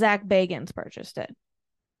 And Zach Bagans purchased it.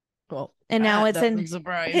 Well, and now it's in his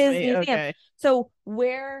museum. Okay. So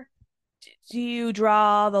where do you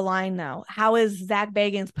draw the line, though? How is Zach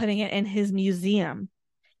Bagans putting it in his museum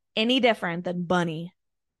any different than Bunny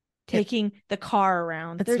taking the car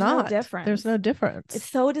around? There's no difference. There's no difference. It's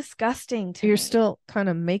so disgusting to You're me. still kind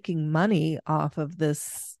of making money off of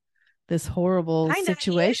this horrible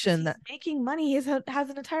situation. He's making money. He has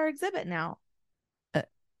an entire exhibit now.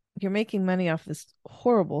 You're making money off this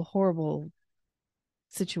horrible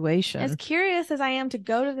situation. As curious as I am to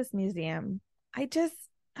go to this museum, I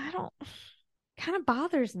don't, kind of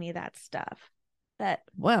bothers me, that stuff.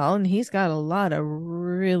 And he's got a lot of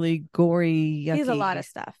really gory, yucky, he's a lot of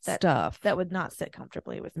stuff that would not sit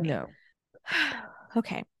comfortably with me. No.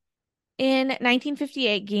 Okay. In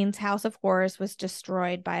 1958, Gein's House of Horrors was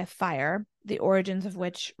destroyed by a fire, the origins of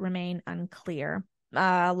which remain unclear.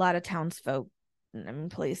 A lot of townsfolk,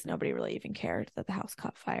 police, nobody really even cared that the house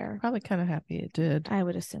caught fire. Probably kind of happy it did. I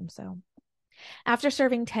would assume so. After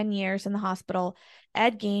serving 10 years in the hospital,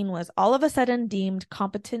 Ed Gein was all of a sudden deemed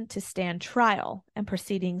competent to stand trial, and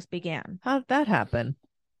proceedings began. How did that happen?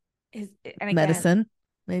 Again, medicine,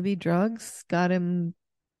 maybe drugs got him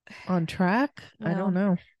on track? No. I don't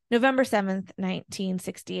know. November 7th,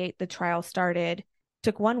 1968, the trial started.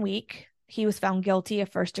 Took 1 week. He was found guilty of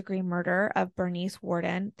first-degree murder of Bernice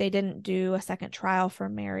Warden. They didn't do a second trial for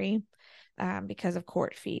Mary because of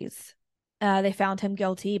court fees. They found him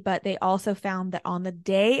guilty, but they also found that on the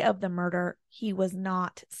day of the murder, he was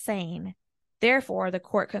not sane. Therefore, the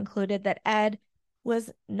court concluded that Ed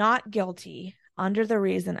was not guilty under the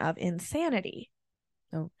reason of insanity.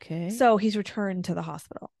 Okay. So he's returned to the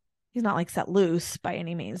hospital. He's not set loose by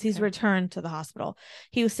any means. He's returned to the hospital.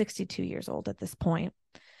 He was 62 years old at this point.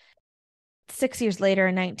 6 years later,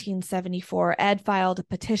 in 1974, Ed filed a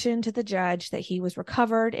petition to the judge that he was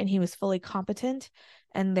recovered and he was fully competent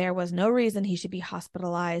and there was no reason he should be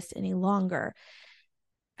hospitalized any longer.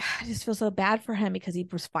 I just feel so bad for him because he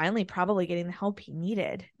was finally probably getting the help he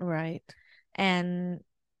needed. Right. And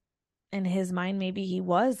in his mind, maybe he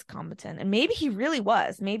was competent, and maybe he really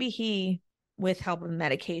was. Maybe he, with help of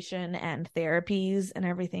medication and therapies and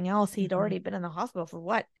everything else, he'd already been in the hospital for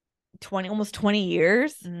what, 20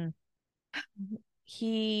 years.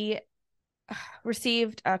 He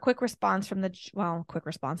received a quick response from quick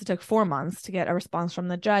response. It took 4 months to get a response from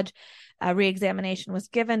the judge. A re-examination was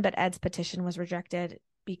given, but Ed's petition was rejected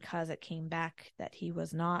because it came back that he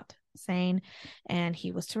was not sane and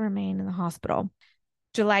he was to remain in the hospital.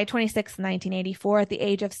 July 26, 1984, at the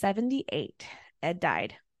age of 78, Ed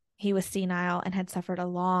died. He was senile and had suffered a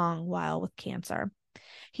long while with cancer.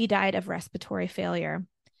 He died of respiratory failure.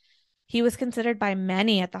 He was considered by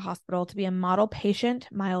many at the hospital to be a model patient,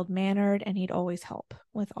 mild-mannered, and he'd always help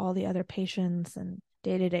with all the other patients and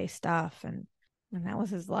day-to-day stuff, and that was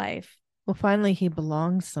his life. Well, finally he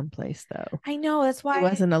belongs someplace, though. I know, that's why he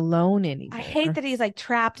wasn't alone anymore. I hate that he's like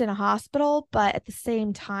trapped in a hospital, but at the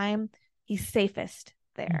same time, he's safest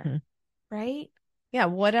there, right? Yeah,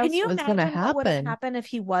 what else was going to happen? What would have happened if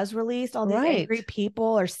he was released? All these angry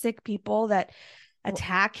people or sick people that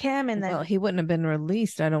attack him, and then he wouldn't have been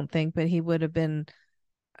released, I don't think, but he would have been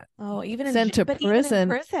even sent to prison.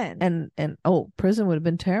 Prison prison would have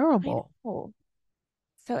been terrible.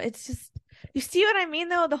 So it's just, you see what I mean,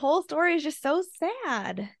 though? The whole story is just so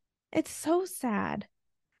sad. It's so sad.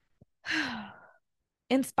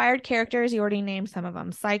 Inspired characters, you already named some of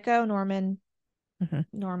them. Psycho, Norman.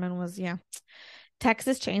 Norman was,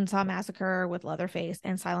 Texas Chainsaw Massacre with Leatherface,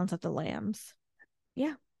 and Silence of the Lambs.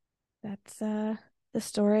 Yeah, that's the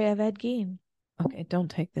story of Ed Gein. Okay,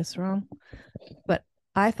 don't take this wrong, but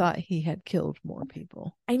I thought he had killed more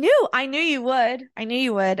people. I knew you would.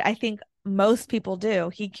 I think most people do.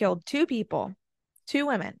 He killed 2 people, 2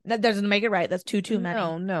 women. That doesn't make it right. That's too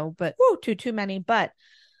many. No, but too many. But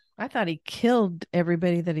I thought he killed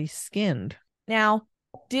everybody that he skinned. Now,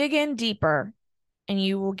 dig in deeper, and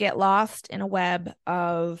you will get lost in a web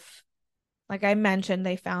of, like I mentioned,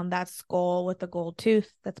 they found that skull with the gold tooth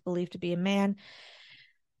that's believed to be a man.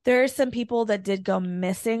 There are some people that did go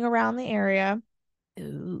missing around the area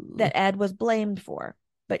that Ed was blamed for,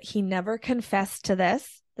 but he never confessed to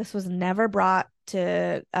this. This was never brought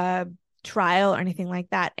to a trial or anything like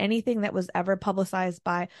that. Anything that was ever publicized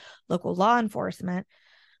by local law enforcement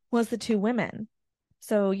was the 2 women.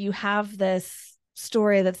 So you have this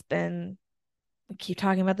story that's been, we keep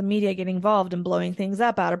talking about the media getting involved and blowing them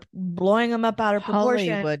up out of proportion.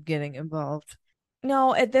 Hollywood getting involved.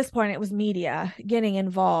 No, at this point it was media getting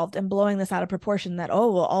involved and blowing this out of proportion, that,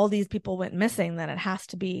 oh, well, all these people went missing, then it has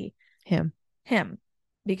to be him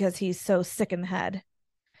because he's so sick in the head.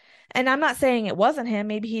 And I'm not saying it wasn't him.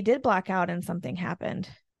 Maybe he did black out and something happened.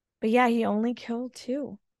 But yeah, he only killed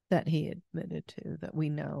 2. That he admitted to, that we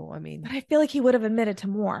know. I mean, but I feel like he would have admitted to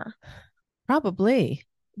more. Probably.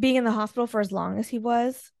 Being in the hospital for as long as he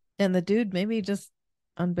was. And the dude maybe just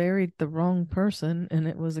unburied the wrong person, and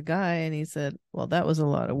it was a guy, and he said, well, that was a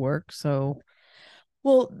lot of work. So,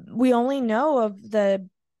 well, we only know of the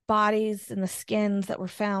bodies and the skins that were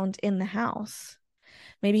found in the house.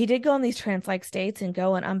 Maybe he did go in these trance-like states and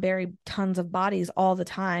go and unbury tons of bodies all the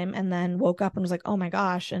time, and then woke up and was like, oh my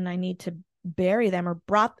gosh, and I need to bury them, or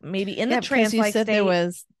brought maybe in the trance-like state. There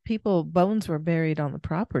was bones were buried on the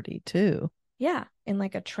property too. Yeah, in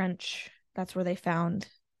like a trench. That's where they found.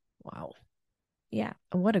 Wow. Yeah.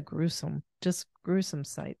 What a gruesome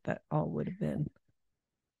sight that all would have been.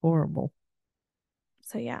 Horrible.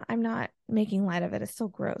 So yeah, I'm not making light of it. It's still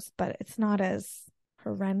gross, but it's not as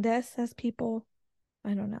horrendous as people.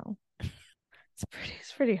 I don't know.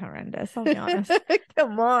 It's pretty horrendous, I'll be honest.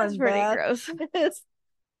 Come on, it's pretty gross.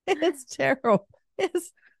 It's terrible.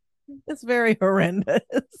 It's very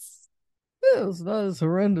horrendous. It's not as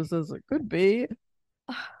horrendous as it could be.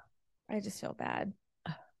 I just feel bad.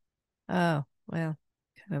 Oh, well,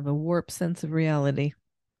 kind of a warped sense of reality.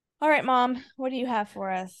 All right, Mom, what do you have for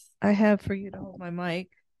us? I have for you to hold my mic.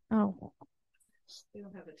 Oh. We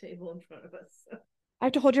don't have a table in front of us. So. I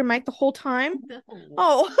have to hold your mic the whole time? No.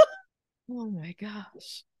 Oh. Oh my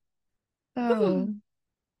gosh. Oh.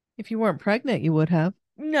 If you weren't pregnant, you would have.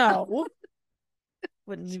 No.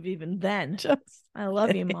 Wouldn't have even then. I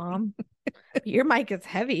love you, Mom. Your mic is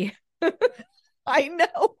heavy. I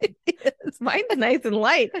know it is. Mine's nice and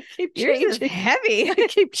light. Yours is heavy. I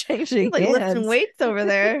keep changing. Like lifting weights over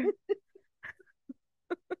there.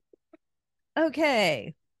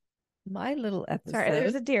 Okay. My little episode. Sorry,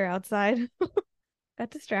 there's a deer outside. Got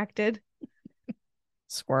distracted.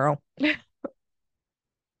 Squirrel.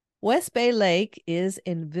 West Bay Lake is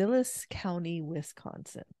in Vilas County,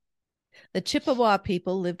 Wisconsin. The Chippewa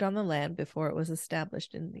people lived on the land before it was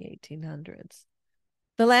established in the 1800s.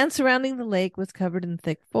 The land surrounding the lake was covered in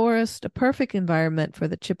thick forest, a perfect environment for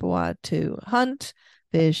the Chippewa to hunt,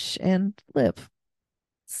 fish, and live.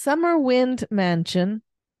 Summerwind Mansion.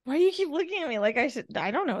 Why do you keep looking at me like I should?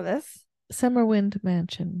 I don't know this. Summerwind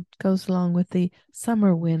Mansion goes along with the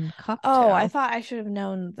Summerwind cocktail. Oh, I thought I should have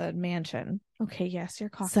known the mansion. Okay, yes, your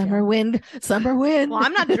cocktail. Summerwind. Well,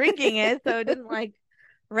 I'm not drinking it, so it didn't like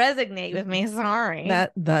resonate with me. Sorry.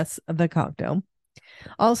 That's the cocktail.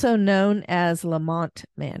 Also known as Lamont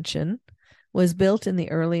Mansion, was built in the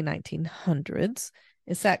early 1900s.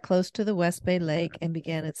 It sat close to the West Bay Lake and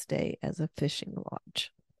began its day as a fishing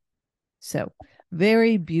lodge. So,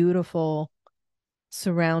 very beautiful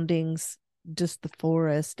surroundings, just the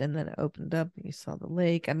forest, and then it opened up and you saw the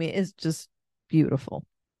lake. I mean, it's just beautiful.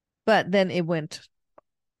 But then it went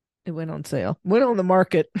on sale, went on the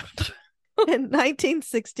market. In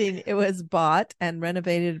 1916, it was bought and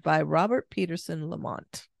renovated by Robert Peterson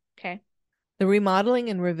Lamont. Okay. The remodeling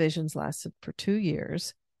and revisions lasted for 2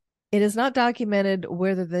 years. It is not documented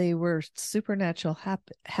whether they were supernatural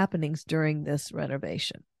happenings during this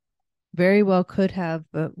renovation. Very well could have,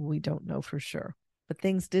 but we don't know for sure. But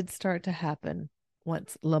things did start to happen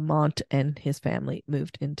once Lamont and his family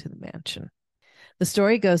moved into the mansion. The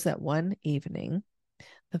story goes that one evening,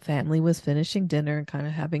 the family was finishing dinner and kind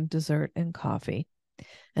of having dessert and coffee.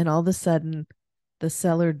 And all of a sudden, the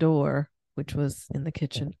cellar door, which was in the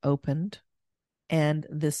kitchen, opened. And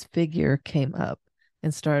this figure came up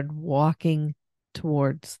and started walking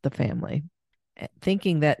towards the family,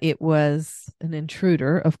 thinking that it was an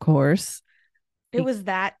intruder, of course. It was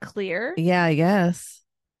that clear? Yeah, I guess.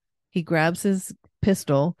 He grabs his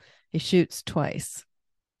pistol. He shoots twice.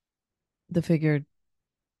 The figure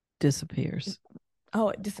disappears. Oh,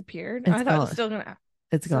 it disappeared? It's I thought gone. it was still gonna.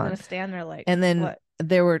 It's gone. Gonna stand there like. And then what?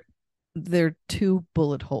 there were 2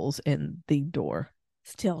 bullet holes in the door.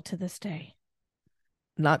 Still to this day.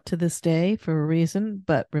 Not to this day for a reason,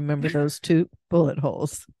 but remember those 2 bullet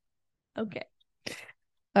holes. Okay.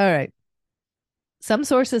 All right. Some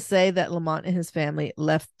sources say that Lamont and his family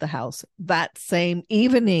left the house that same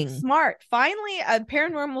evening. Smart. Finally, a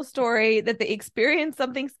paranormal story that they experience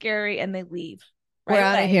something scary and they leave. We're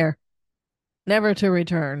out of here. Never to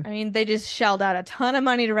return. I mean, they just shelled out a ton of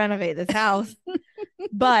money to renovate this house.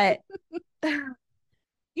 But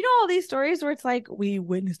you know all these stories where it's like, we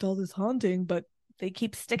witnessed all this haunting, but they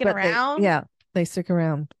keep sticking around? They stick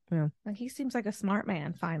around. Yeah. Like, he seems like a smart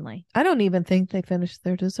man, finally. I don't even think they finished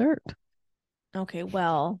their dessert. Okay,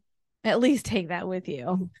 well, at least take that with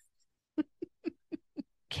you.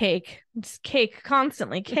 Cake. Just cake,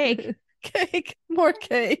 constantly. Cake. Cake. More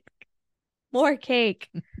cake. More cake.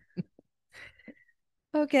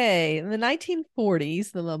 Okay, in the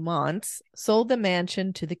 1940s, the Lamonts sold the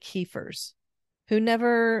mansion to the Kiefers, who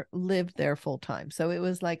never lived there full time. So it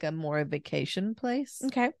was like a more a vacation place.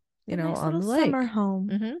 Okay. You know, nice on the lake. Summer home.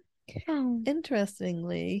 Mm-hmm. Oh.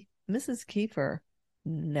 Interestingly, Mrs. Kiefer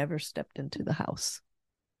never stepped into the house.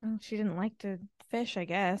 Oh, she didn't like to fish, I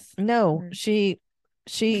guess. No, she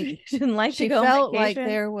didn't like to go. She felt like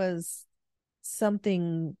there was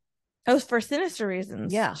something. Oh, for sinister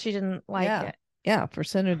reasons. Yeah, she didn't like it. Yeah, for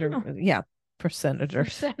senator. Oh. Yeah, for senator. For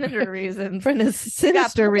senator reasons. For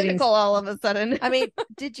sinister reasons. All of a sudden. I mean,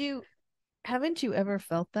 haven't you ever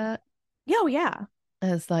felt that? Oh yeah.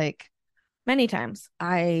 As like many times.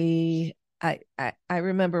 I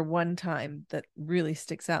remember one time that really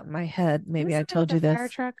sticks out in my head. Maybe I told you this. Fire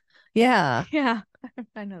truck. Yeah. Yeah.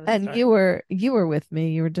 I know. And story. you were with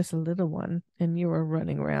me. You were just a little one, and you were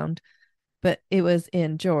running around. But it was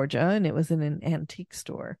in Georgia, and it was in an antique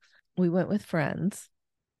store. We went with friends.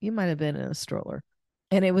 You might have been in a stroller.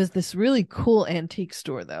 And it was this really cool antique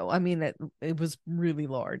store, though. I mean, it was really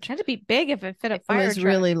large. It had to be big if it fit a fire truck. It was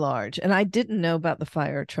really large. And I didn't know about the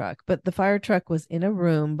fire truck, but the fire truck was in a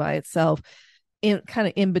room by itself, kind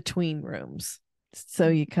of in between rooms. So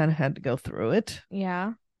you kind of had to go through it.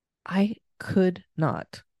 Yeah. I could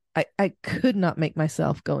not make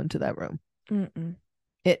myself go into that room. Mm-mm.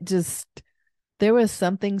 It just... There was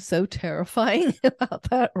something so terrifying about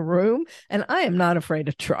that room. And I am not afraid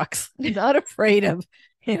of trucks. Not afraid of,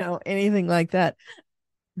 anything like that.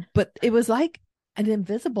 But it was like an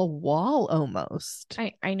invisible wall almost.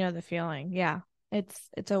 I know the feeling. Yeah. It's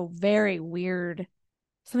a very weird,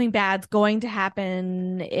 something bad's going to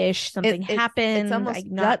happen-ish. Something happened. It's almost like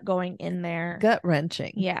not going in there. Gut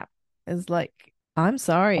wrenching. Yeah. It's like, I'm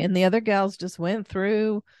sorry. And the other gals just went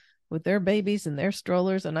through with their babies and their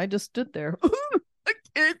strollers, and I just stood there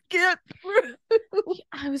can't get through.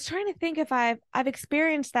 I was trying to think if I've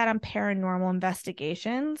experienced that on paranormal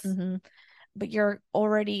investigations, Mm-hmm. but you're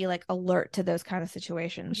already like alert to those kind of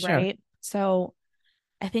situations, Sure. right? So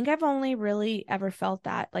I think I've only really ever felt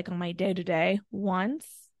that like on my day to day once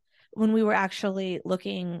when we were actually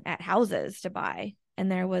looking at houses to buy. And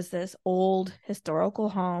there was this old historical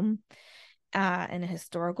home in a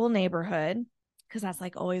historical neighborhood, because that's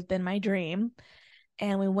like always been my dream.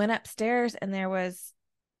 And we went upstairs and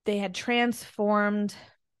they had transformed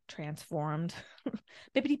bippity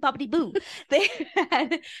boppity boo. They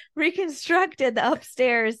had reconstructed the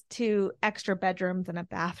upstairs to extra bedrooms and a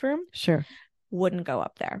bathroom. Sure. Wouldn't go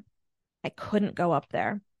up there. I couldn't go up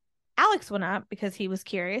there. Alex went up because he was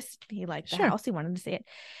curious. He liked the house. He wanted to see it.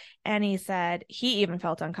 And he said he even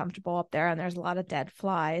felt uncomfortable up there and there's a lot of dead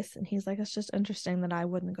flies. And he's like, it's just interesting that I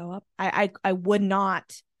wouldn't go up. I would not.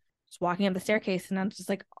 Just walking up the staircase and I'm just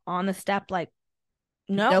like on the step, like,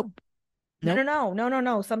 no. Nope.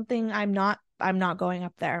 No. Something I'm not going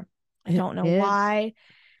up there. I don't know why.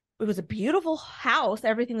 It was a beautiful house.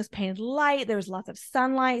 Everything was painted light. There was lots of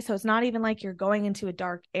sunlight. So it's not even like you're going into a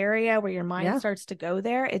dark area where your mind starts to go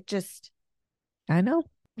there. It just. I know.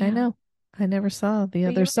 I never saw the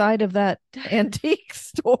other side of that antique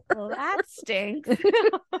store. Well, that stinks.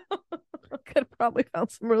 Could have probably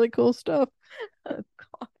found some really cool stuff. Oh,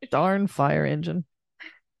 gosh. Darn fire engine.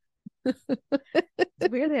 It's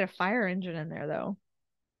weird they had a fire engine in there, though.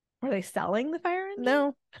 Were they selling the fire engine?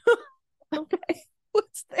 No. Okay.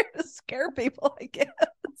 What's there to scare people, I guess?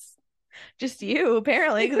 Just you,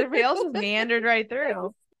 apparently, because everybody else was meandered right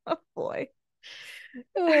through. Oh, boy.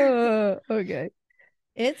 Okay.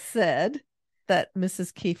 It said that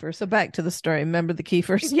Mrs. Kiefer, so back to the story. Remember the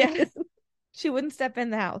Kiefers? Yes. She wouldn't step in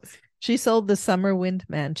the house. She sold the Summerwind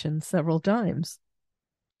mansion several times.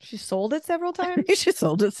 She sold it several times? She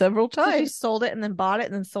sold it several times. So she sold it and then bought it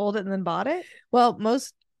and then sold it and then bought it? Well,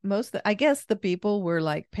 I guess the people were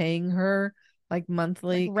like paying her like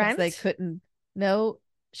monthly because rent? they couldn't. No,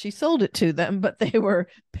 she sold it to them, but they were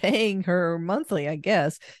paying her monthly, I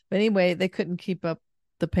guess. But anyway, they couldn't keep up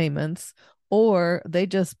the payments, or they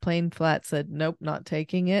just plain flat said, nope, not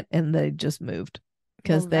taking it. And they just moved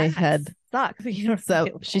because they had sucks.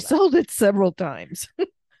 So she sold it several times.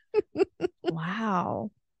 Wow.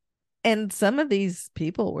 And some of these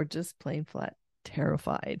people were just plain flat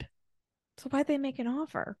terrified. So why'd they make an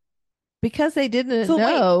offer? Because they didn't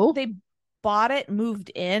know. Wait, they bought it,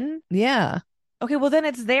 moved in? Yeah. Okay, well then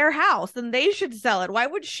it's their house. Then they should sell it. Why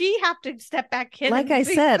would she have to step back in? Like I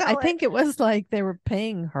said, I think it was like they were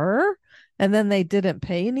paying her and then they didn't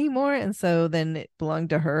pay anymore. And so then it belonged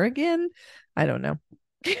to her again. I don't know.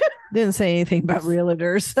 Didn't say anything about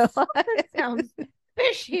realtors. So that sounds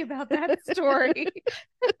fishy about that story.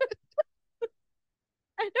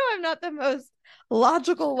 I know I'm not the most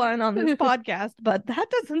logical one on this podcast, but that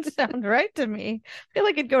doesn't sound right to me. I feel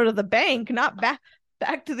like it'd go to the bank, not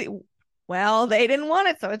back to the. Well, they didn't want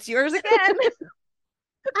it, so it's yours again.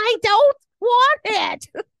 I don't want it.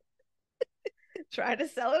 Try to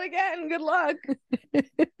sell it again. Good luck.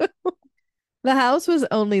 The house was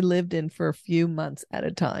only lived in for a few months at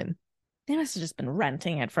a time. They must have just been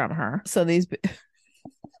renting it from her. So these.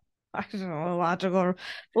 I don't know,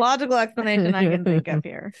 logical explanation I can think of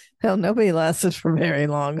here. Hell, nobody lasted for very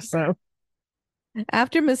long. So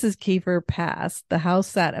after Mrs. Kiefer passed, the house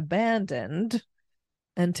sat abandoned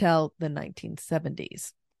until the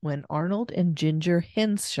 1970s, when Arnold and Ginger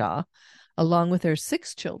Henshaw, along with their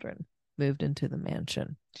 6 children, moved into the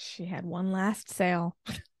mansion. She had one last sale.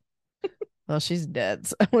 Well, she's dead.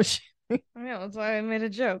 So yeah, that's why I made a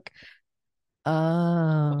joke.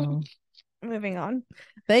 Oh. Moving on.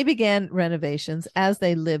 They began renovations as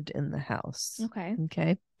they lived in the house.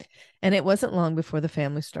 Okay. And it wasn't long before the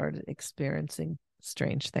family started experiencing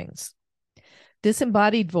strange things.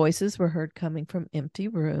 Disembodied voices were heard coming from empty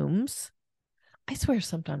rooms. I swear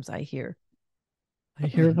sometimes I hear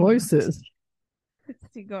voices.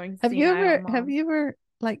 Have you ever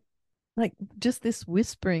like just this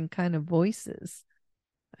whispering kind of voices?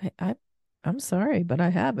 I'm sorry, but I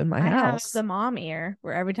have in my house. I have the mom ear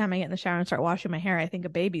where every time I get in the shower and start washing my hair, I think a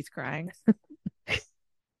baby's crying.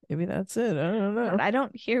 Maybe that's it. I don't know. But I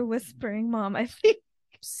don't hear whispering, Mom. I think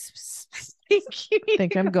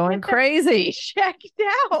I'm going crazy. Checked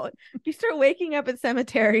out. You start waking up at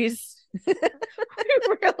cemeteries.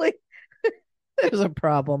 Really? There's a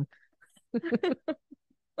problem.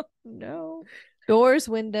 No. Doors,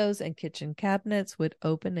 windows, and kitchen cabinets would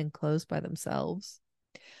open and close by themselves.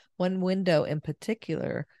 One window in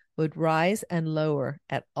particular would rise and lower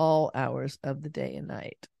at all hours of the day and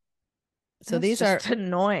night. So these are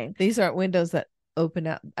annoying. These aren't windows that open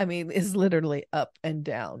out. I mean, is literally up and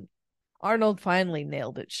down. Arnold finally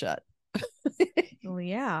nailed it shut. Well,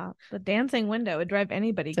 yeah. The dancing window would drive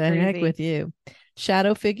anybody To crazy. heck with you.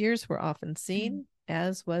 Shadow figures were often seen,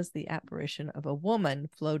 as was the apparition of a woman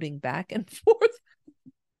floating back and forth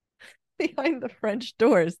behind the French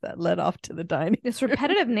doors that led off to the dining This room.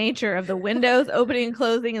 repetitive nature of the windows opening and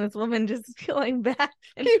closing and this woman just going back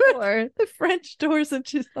and forth. The French doors, and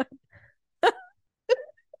she's like,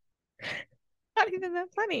 Not even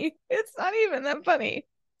that funny. It's not even that funny.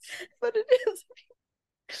 but it is.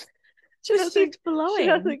 Just keeps blowing. She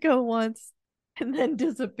doesn't go once and then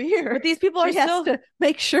disappear. But these people are She has still to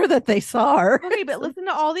make sure that they saw her. okay. But listen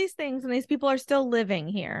to all these things, and these people are still living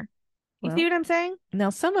here. You Well, see what I'm saying?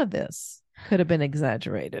 Now, some of this could have been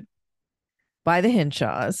exaggerated by the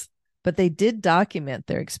Henshaws, but they did document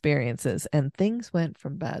their experiences, and things went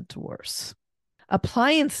from bad to worse.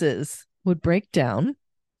 Appliances would break down.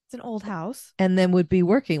 It's an old house. And then would be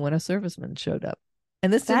working when a serviceman showed up.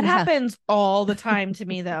 And this that happens all the time to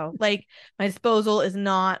me, though. Like, my disposal is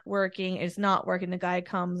not working. It's not working. The guy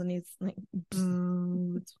comes and he's like,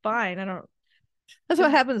 it's fine. I don't. That's what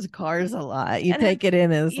happens to cars a lot. You And take it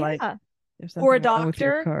in as yeah. like, or a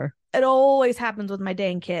doctor. It always happens with my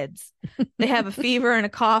dang kids. They have a fever and a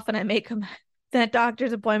cough, and I make them that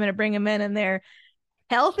doctor's appointment to bring them in, and they're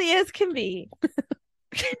healthy as can be.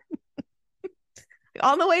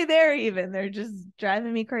 On the way there, even they're just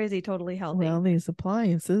driving me crazy. Totally healthy. Well, these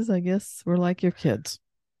appliances, I guess, were like your kids.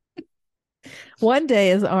 One day,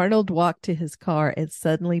 as Arnold walked to his car, it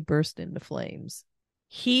suddenly burst into flames.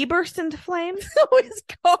 He burst into flames? No, his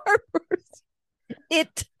car burst.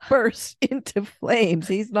 It burst into flames.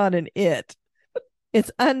 He's not an it.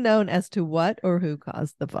 It's unknown as to what or who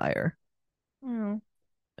caused the fire. Oh.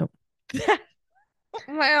 Oh.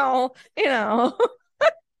 Well, you know.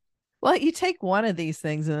 Well, you take one of these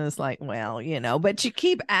things and it's like, well, you know, but you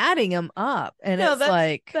keep adding them up and No, it's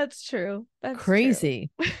like that's true. That's crazy.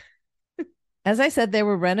 True. As I said, they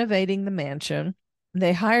were renovating the mansion.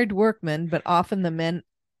 They hired workmen, but often the men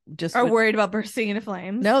just are worried about bursting into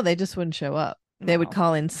flames. No, they just wouldn't show up. They would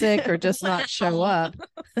call in sick or just not show up.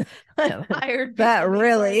 That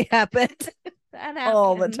really happened. That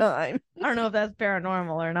all the time. I don't know if that's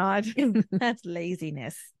paranormal or not. That's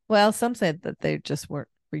laziness. Well, some said that they just weren't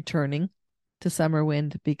returning to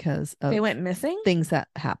Summerwind because of they went missing things that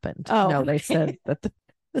happened. Oh, no, they said that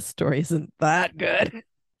the story isn't that good.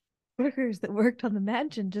 Workers that worked on the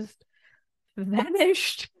mansion just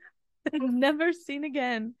vanished and never seen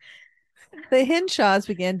again. The Henshaws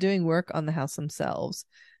began doing work on the house themselves.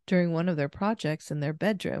 During one of their projects in their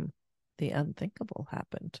bedroom, the unthinkable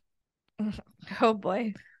happened. Oh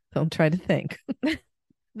boy. Don't try to think.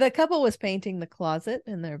 The couple was painting the closet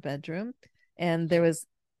in their bedroom, and there was,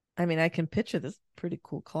 I mean, I can picture this pretty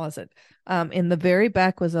cool closet. In the very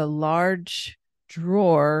back was a large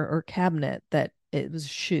drawer or cabinet that it was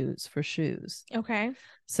shoes. Okay.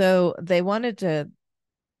 So they wanted to,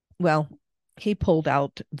 well, he pulled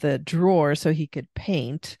out the drawer so he could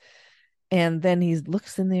paint. And then he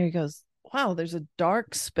looks in there, he goes, wow, there's a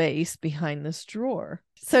dark space behind this drawer.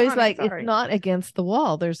 So he's like, it's not against the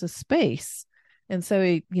wall. There's a space. And so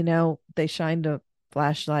he, they shined a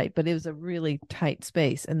flashlight, but it was a really tight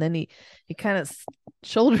space. And then he kind of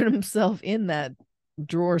shouldered himself in that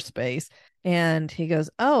drawer space. And he goes,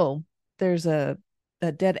 oh, there's a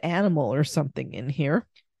dead animal or something in here.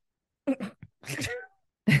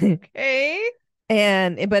 Okay.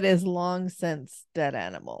 But it's long since dead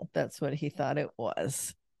animal. That's what he thought it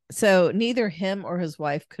was. So neither him or his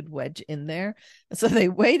wife could wedge in there. So they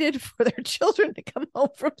waited for their children to come home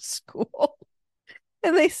from school.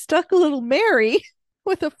 And they stuck little Mary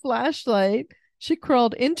with a flashlight. She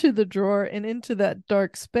crawled into the drawer and into that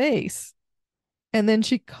dark space. And then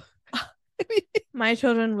my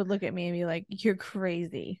children would look at me and be like, you're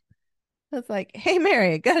crazy. That's like, hey,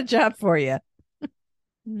 Mary, I got a job for you.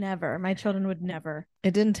 Never. My children would never.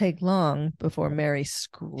 It didn't take long before Mary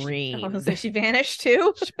screamed. Oh, so she vanished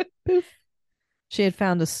too? She had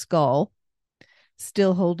found a skull,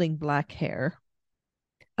 still holding black hair,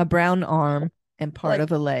 a brown arm, and part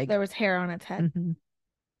of a leg. There was hair on its head. Mm-hmm.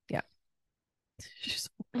 Yeah. She's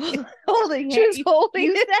holding hair.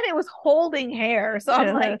 You said it was holding hair. So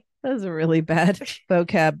I'm like, that was a really bad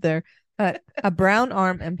vocab there. A brown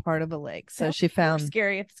arm and part of a leg. So she found.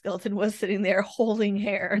 Scary if the skeleton was sitting there holding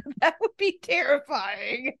hair. That would be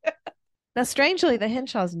terrifying. Now, strangely, the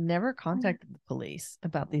Henshaws never contacted the police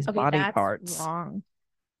about these body parts. Wrong.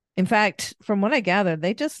 In fact, from what I gathered,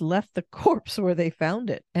 they just left the corpse where they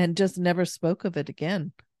found it and just never spoke of it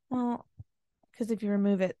again. Well, because if you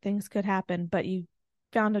remove it, things could happen, but you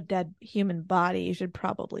found a dead human body, you should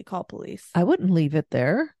probably call police. I wouldn't leave it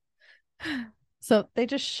there. So they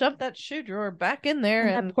just shoved that shoe drawer back in there,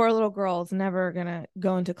 and that poor little girl's never gonna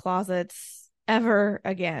go into closets ever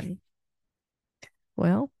again.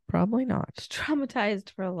 Well, probably not.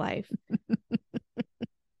 Traumatized for life.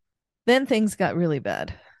 Then things got really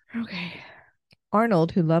bad. Okay.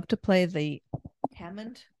 Arnold, who loved to play the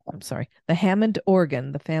Hammond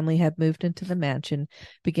organ the family had moved into the mansion,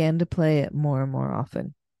 began to play it more and more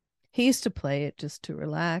often. He used to play it just to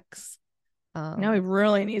relax. Now he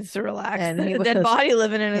really needs to relax. And a dead body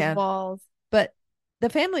living in his walls. But the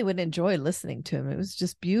family would enjoy listening to him. It was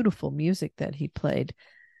just beautiful music that he played.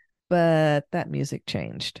 But that music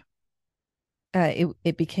changed.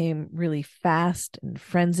 It became really fast and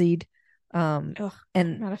frenzied. And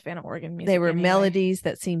I'm not a fan of organ music. They were melodies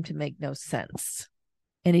that seemed to make no sense.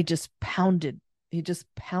 And he just pounded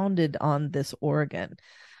on this organ.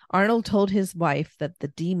 Arnold told his wife that the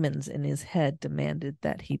demons in his head demanded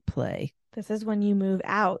that he play. This is when you move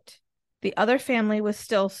out. The other family was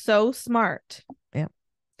still so smart. Yeah.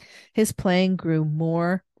 His playing grew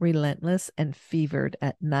more relentless and fevered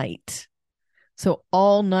at night. So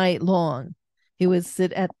all night long, he would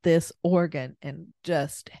sit at this organ and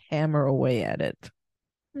just hammer away at it.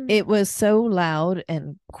 It was so loud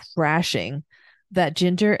and crashing that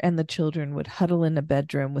Ginger and the children would huddle in a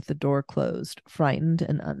bedroom with the door closed, frightened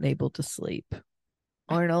and unable to sleep.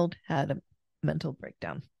 Arnold had a mental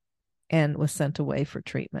breakdown and was sent away for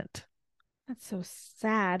treatment. That's so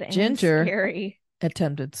sad and Ginger scary.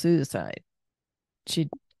 Attempted suicide. She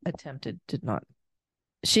did not.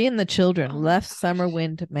 She and the children left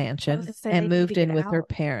Summerwind Mansion and moved in with her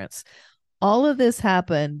parents. All of this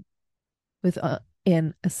happened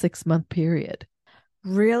in a 6-month period.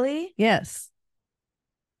 Really? Yes.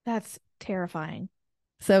 That's terrifying.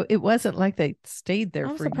 So it wasn't like they stayed there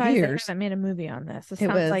for years. They made a movie on this. It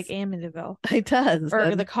sounds like Amityville. It does.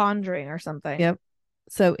 Or The Conjuring or something. Yep.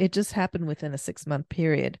 So it just happened within a 6-month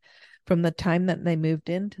period from the time that they moved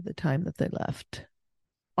in to the time that they left.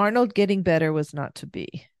 Arnold getting better was not to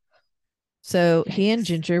be. So he and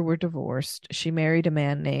Ginger were divorced. She married a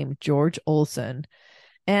man named George Olson,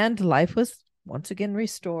 and life was once again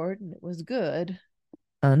restored, and it was good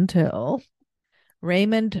until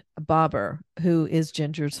Raymond Bobber, who is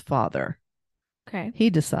Ginger's father. Okay. He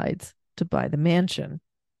decides to buy the mansion,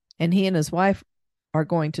 and he and his wife are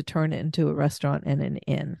going to turn it into a restaurant and an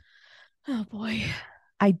inn. Oh boy.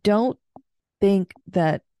 I don't think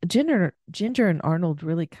that Ginger and Arnold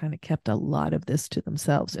really kind of kept a lot of this to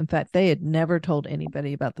themselves. In fact, they had never told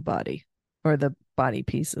anybody about the body or the body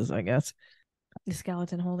pieces, I guess. The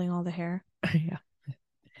skeleton holding all the hair. Yeah.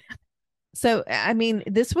 So, I mean,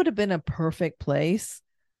 this would have been a perfect place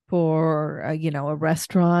for, a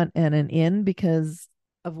restaurant and an inn because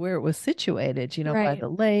of where it was situated, by the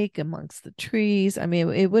lake, amongst the trees. I mean,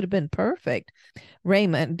 it would have been perfect.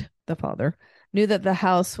 Raymond, the father, knew that the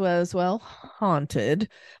house was, haunted,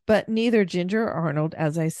 but neither Ginger or Arnold,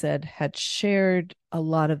 as I said, had shared a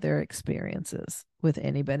lot of their experiences with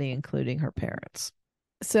anybody, including her parents.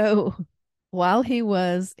 So while he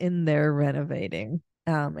was in there renovating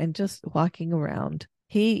and just walking around,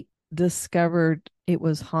 he discovered it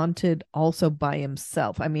was haunted also by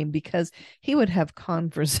himself. I mean, because he would have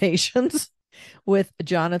conversations with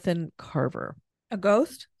Jonathan Carver. A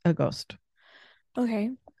ghost? A ghost.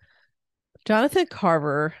 Okay. Jonathan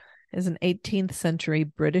Carver is an 18th century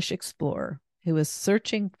British explorer who was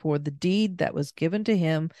searching for the deed that was given to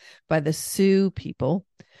him by the Sioux people,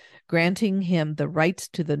 granting him the rights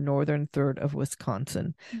to the northern third of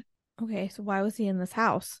Wisconsin. Okay, so why was he in this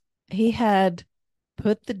house? He had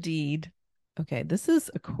put the deed, this is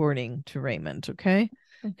according to Raymond, okay?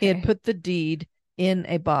 He had put the deed in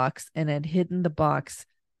a box and had hidden the box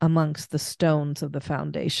amongst the stones of the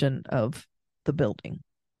foundation of the building.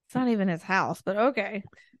 It's not even his house, but okay.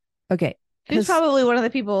 Okay. He's probably one of the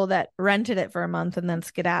people that rented it for a month and then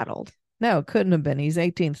skedaddled. No, it couldn't have been. He's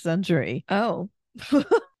 18th century. Oh.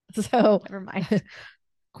 So never mind.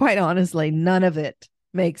 Quite honestly, none of it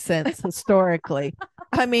makes sense historically.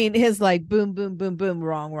 I mean, his boom, boom, boom, boom,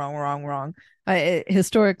 wrong.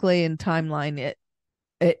 Historically in timeline,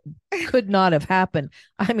 it could not have happened.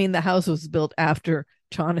 I mean, the house was built after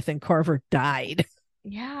Jonathan Carver died.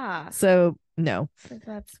 Yeah. So no.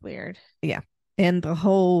 That's weird. Yeah. And the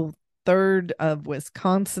whole third of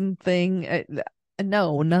Wisconsin thing,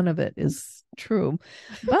 no, none of it is true.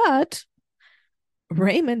 But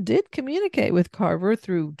Raymond did communicate with Carver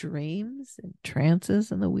through dreams and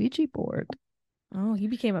trances and the Ouija board. Oh, he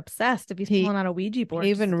became obsessed if he's pulling out a Ouija board. He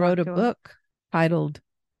even wrote a book titled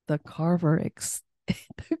The Carver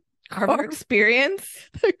Carver Experience?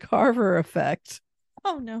 The Carver Effect.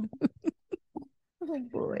 Oh no. Oh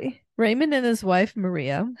boy. Raymond and his wife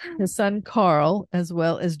Maria, his son Carl, as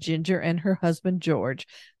well as Ginger and her husband George,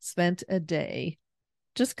 spent a day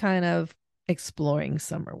just kind of exploring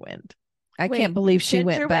Summerwind. I can't believe she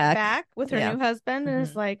Ginger went back. with her new husband and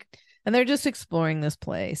is like, and they're just exploring this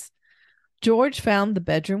place. George found the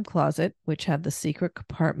bedroom closet, which had the secret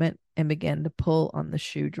compartment, and began to pull on the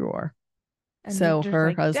shoe drawer. and So Ginger's her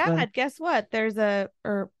like, husband, Dad, guess what? There's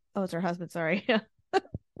it's her husband. Sorry.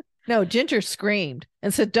 no, Ginger screamed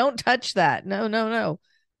and said, "Don't touch that! No, no, no!"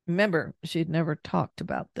 Remember, she'd never talked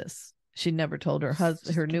about this. She never told her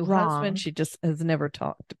husband, her new husband. She just has never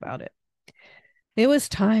talked about it. It was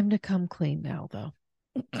time to come clean now, though.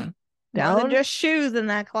 More than just shoes in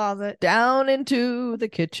that closet. Down into the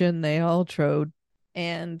kitchen they all trode.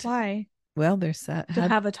 And why? Well, they're sad. To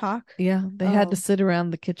have a talk? Yeah, they had to sit around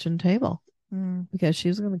the kitchen table Mm. because she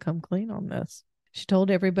was going to come clean on this. She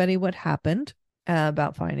told everybody what happened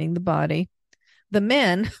about finding the body. The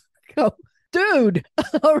men go, dude,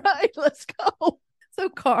 all right, let's go. So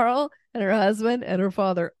Carl and her husband and her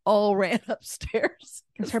father all ran upstairs.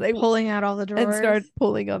 Started pulling out all the drawers. And started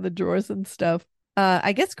pulling on the drawers and stuff.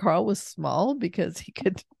 I guess Carl was small because he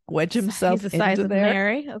could wedge himself He's the size into of there.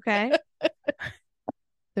 Mary. Okay.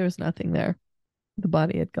 There was nothing there. The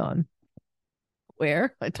body had gone.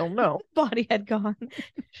 Where? I don't know. Body had gone.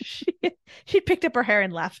 She picked up her hair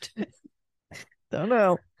and left. Don't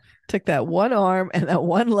know. Took that one arm and that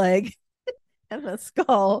one leg and the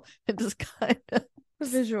skull and just kind of. The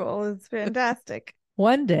visual is fantastic.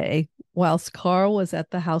 One day, whilst Carl was at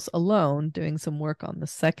the house alone doing some work on the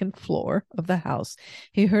second floor of the house,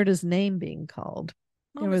 he heard his name being called.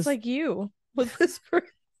 It was like you. Was whispering.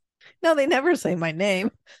 No, they never say my name.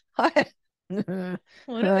 I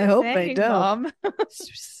hope they don't. Mom?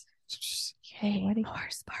 Okay, more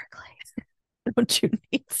sparkling. Don't you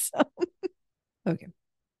need some? Okay.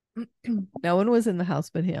 No one was in the house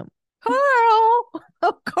but him. Carl!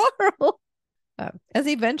 Oh, Carl! As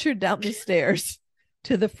he ventured down the stairs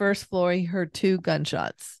to the first floor, he heard 2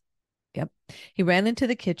 gunshots. Yep. He ran into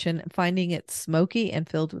the kitchen, finding it smoky and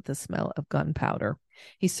filled with the smell of gunpowder.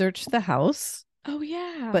 He searched the house. Oh,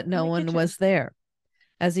 yeah. But no one was there.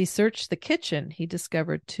 As he searched the kitchen, he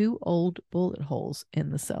discovered 2 old bullet holes in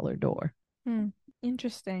the cellar door.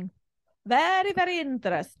 Interesting. Very, very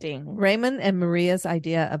interesting. Raymond and Maria's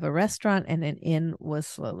idea of a restaurant and an inn was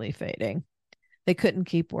slowly fading. They couldn't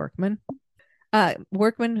keep workmen.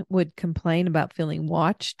 Workmen would complain about feeling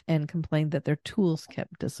watched and complained that their tools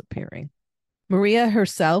kept disappearing. Maria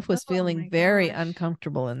herself was feeling very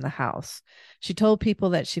uncomfortable in the house. She told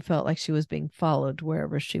people that she felt like she was being followed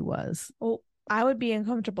wherever she was. Well, I would be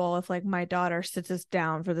uncomfortable if like my daughter sits us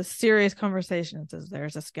down for the serious conversation and says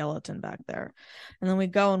there's a skeleton back there. And then we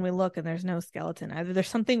go and we look and there's no skeleton. Either there's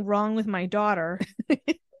something wrong with my daughter.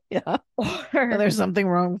 Yeah. Or there's something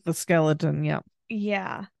wrong with the skeleton. Yeah.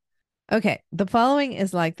 Yeah. Okay. The following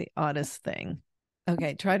is like the oddest thing.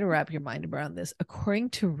 Okay. Try to wrap your mind around this.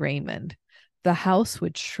 According to Raymond, the house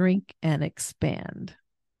would shrink and expand.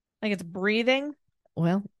 Like it's breathing?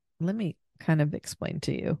 Well, let me kind of explain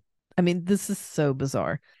to you. I mean, this is so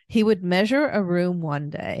bizarre. He would measure a room one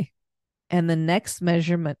day, and the next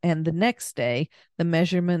measurement, and the next day, the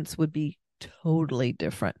measurements would be totally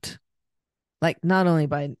different. Like not only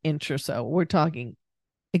by an inch or so, we're talking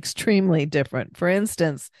extremely different. For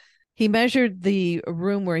instance, he measured the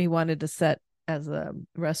room where he wanted to set as a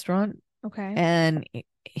restaurant. Okay. And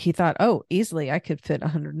he thought, oh, easily I could fit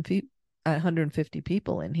 150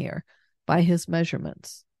 people in here by his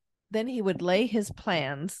measurements. Then he would lay his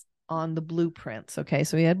plans on the blueprints. Okay,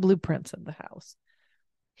 so he had blueprints of the house.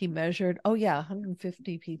 He measured,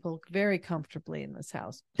 150 people very comfortably in this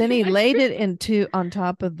house. Then he laid it on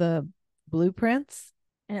top of the blueprints.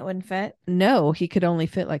 And it wouldn't fit? No, he could only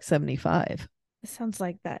fit like 75. It sounds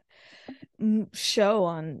like that show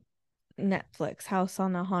on Netflix, House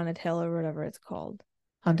on a Haunted Hill or whatever it's called.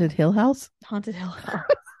 Haunted Hill House? Haunted Hill House.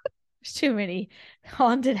 There's too many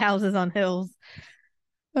haunted houses on hills.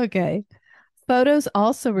 Okay. Photos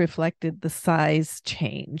also reflected the size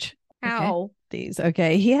change. How?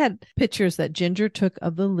 Okay. He had pictures that Ginger took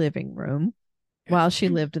of the living room while she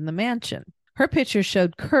lived in the mansion. Her pictures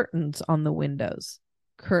showed curtains on the windows,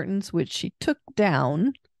 curtains which she took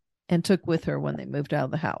down and took with her when they moved out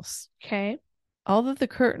of the house. Okay. Although the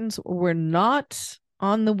curtains were not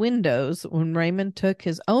on the windows when Raymond took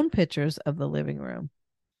his own pictures of the living room,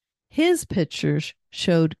 his pictures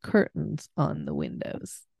showed curtains on the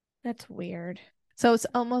windows. That's weird. So it's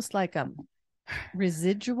almost like a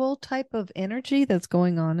residual type of energy that's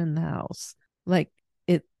going on in the house. Like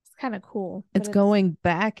it's kind of cool. It's going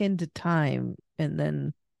back into time and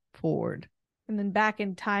then forward. And then back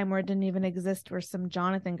in time where it didn't even exist, were some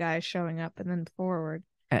Jonathan guys showing up, and then forward.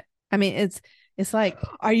 I mean, it's like,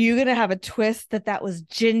 are you gonna have a twist that was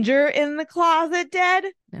Ginger in the closet dead?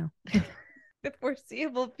 No. The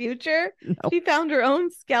foreseeable future. No. She found her own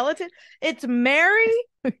skeleton. It's Mary.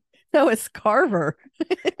 No, it's Carver.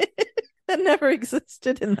 That never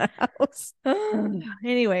existed in the house.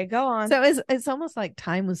 Anyway, go on. So it's almost like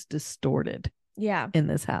time was distorted. Yeah. In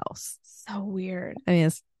this house. So weird. I mean,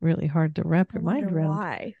 it's really hard to wrap your mind around.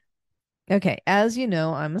 Why? Okay, as you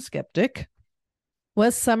know, I'm a skeptic.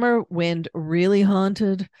 Was Summerwind really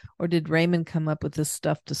haunted, or did Raymond come up with this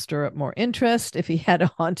stuff to stir up more interest if he had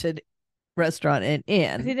a haunted restaurant and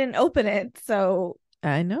inn? He didn't open it, so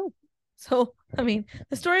I know. So, I mean,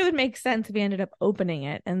 the story would make sense if he ended up opening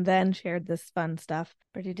it and then shared this fun stuff,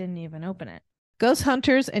 but he didn't even open it. Ghost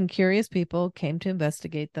hunters and curious people came to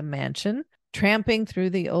investigate the mansion, tramping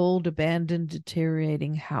through the old, abandoned,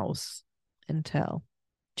 deteriorating house until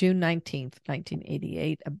June 19th,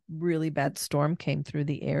 1988, a really bad storm came through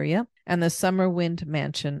the area, and the Summerwind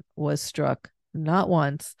mansion was struck not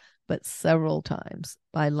once, but several times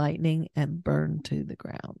by lightning and burned to the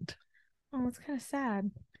ground. Oh, it's kind of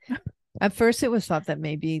sad. At first, it was thought that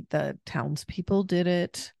maybe the townspeople did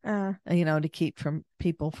it, to keep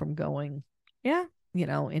people from going,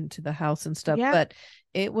 into the house and stuff. Yeah. But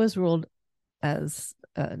it was ruled as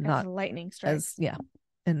not a lightning strike,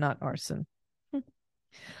 and not arson.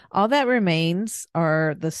 All that remains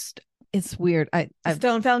are it's weird. The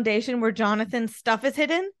stone foundation where Jonathan's stuff is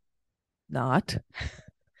hidden. Not,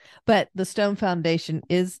 but the stone foundation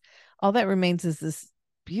is all that remains is this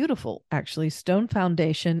beautiful, actually, stone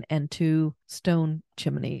foundation and 2 stone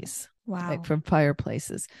chimneys. Wow. Like from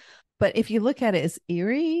fireplaces. But if you look at it, it's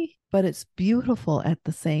eerie, but it's beautiful at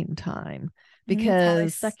the same time because they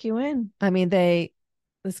suck you in. I mean,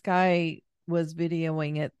 this guy was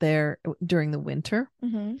videoing it there during the winter.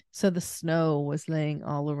 Mm-hmm. So the snow was laying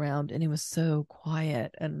all around and it was so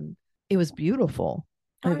quiet and it was beautiful.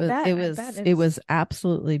 It was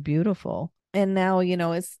absolutely beautiful. And now,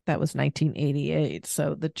 that was 1988.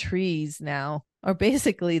 So the trees now are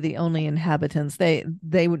basically the only inhabitants. They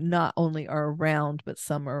would not only are around, but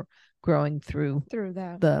some are growing through where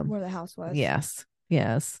the house was. Yes.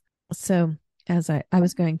 So as I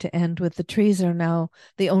was going to end with, the trees are now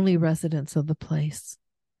the only residents of the place,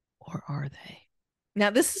 or are they?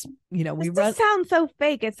 Now this is, this sounds so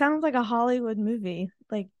fake. It sounds like a Hollywood movie.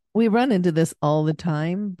 Like we run into this all the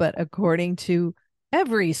time, but according to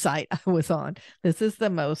every site I was on, this is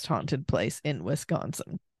the most haunted place in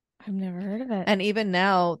Wisconsin. I've never heard of it. And even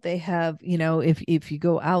now they have, if you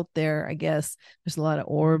go out there, I guess there's a lot of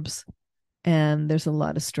orbs and there's a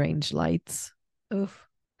lot of strange lights. Oof.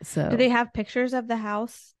 So do they have pictures of the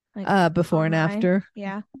house? Like before online? And after?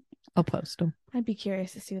 Yeah. I'll post them. I'd be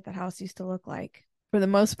curious to see what that house used to look like. For the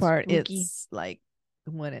most part, Spooky. It's like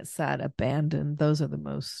when it sat abandoned. Those are the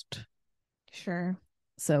most. Sure.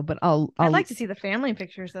 So, but I'd like to see the family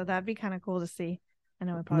pictures though. That'd be kind of cool to see. I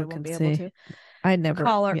know I probably won't be able to. I never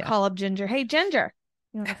call up Ginger. Hey, Ginger,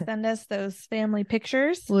 you want to send us those family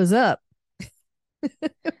pictures? What's up?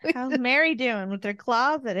 How's Mary doing with their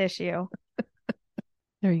closet issue?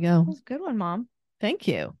 There you go. That was a good one, Mom. Thank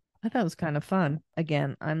you. I thought it was kind of fun.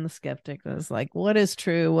 Again, I'm the skeptic. I was like, what is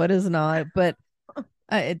true? What is not? But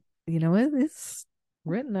it's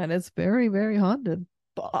written that it's very, very haunted.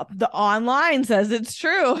 The online says it's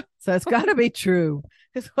true. So it's got to be true.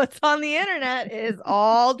 Because what's on the internet is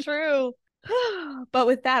all true. But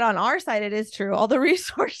with that on our side, it is true. All the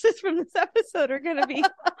resources from this episode are going to be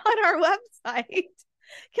on our website,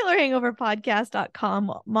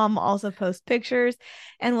 killerhangoverpodcast.com. Mom also posts pictures,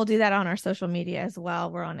 and we'll do that on our social media as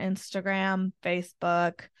well. We're on Instagram,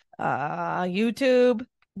 Facebook, YouTube,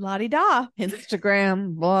 la-di-da.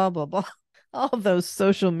 Instagram, blah, blah, blah. All those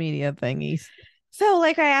social media thingies. So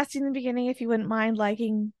like I asked you in the beginning, if you wouldn't mind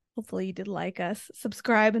liking, hopefully you did like us,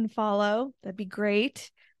 subscribe and follow. That'd be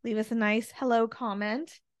great. Leave us a nice hello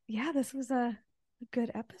comment. Yeah, this was a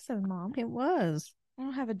good episode, Mom. It was. I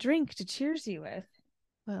don't have a drink to cheers you with.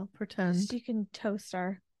 Well, pretend. Just you can toast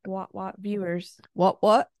our what viewers. What?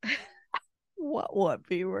 What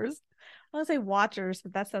viewers? I want to say watchers,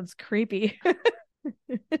 but that sounds creepy.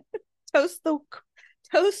 Toast the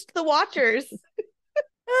watchers.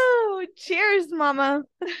 Oh, cheers, Mama.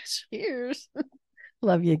 Cheers.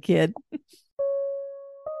 Love you, kid.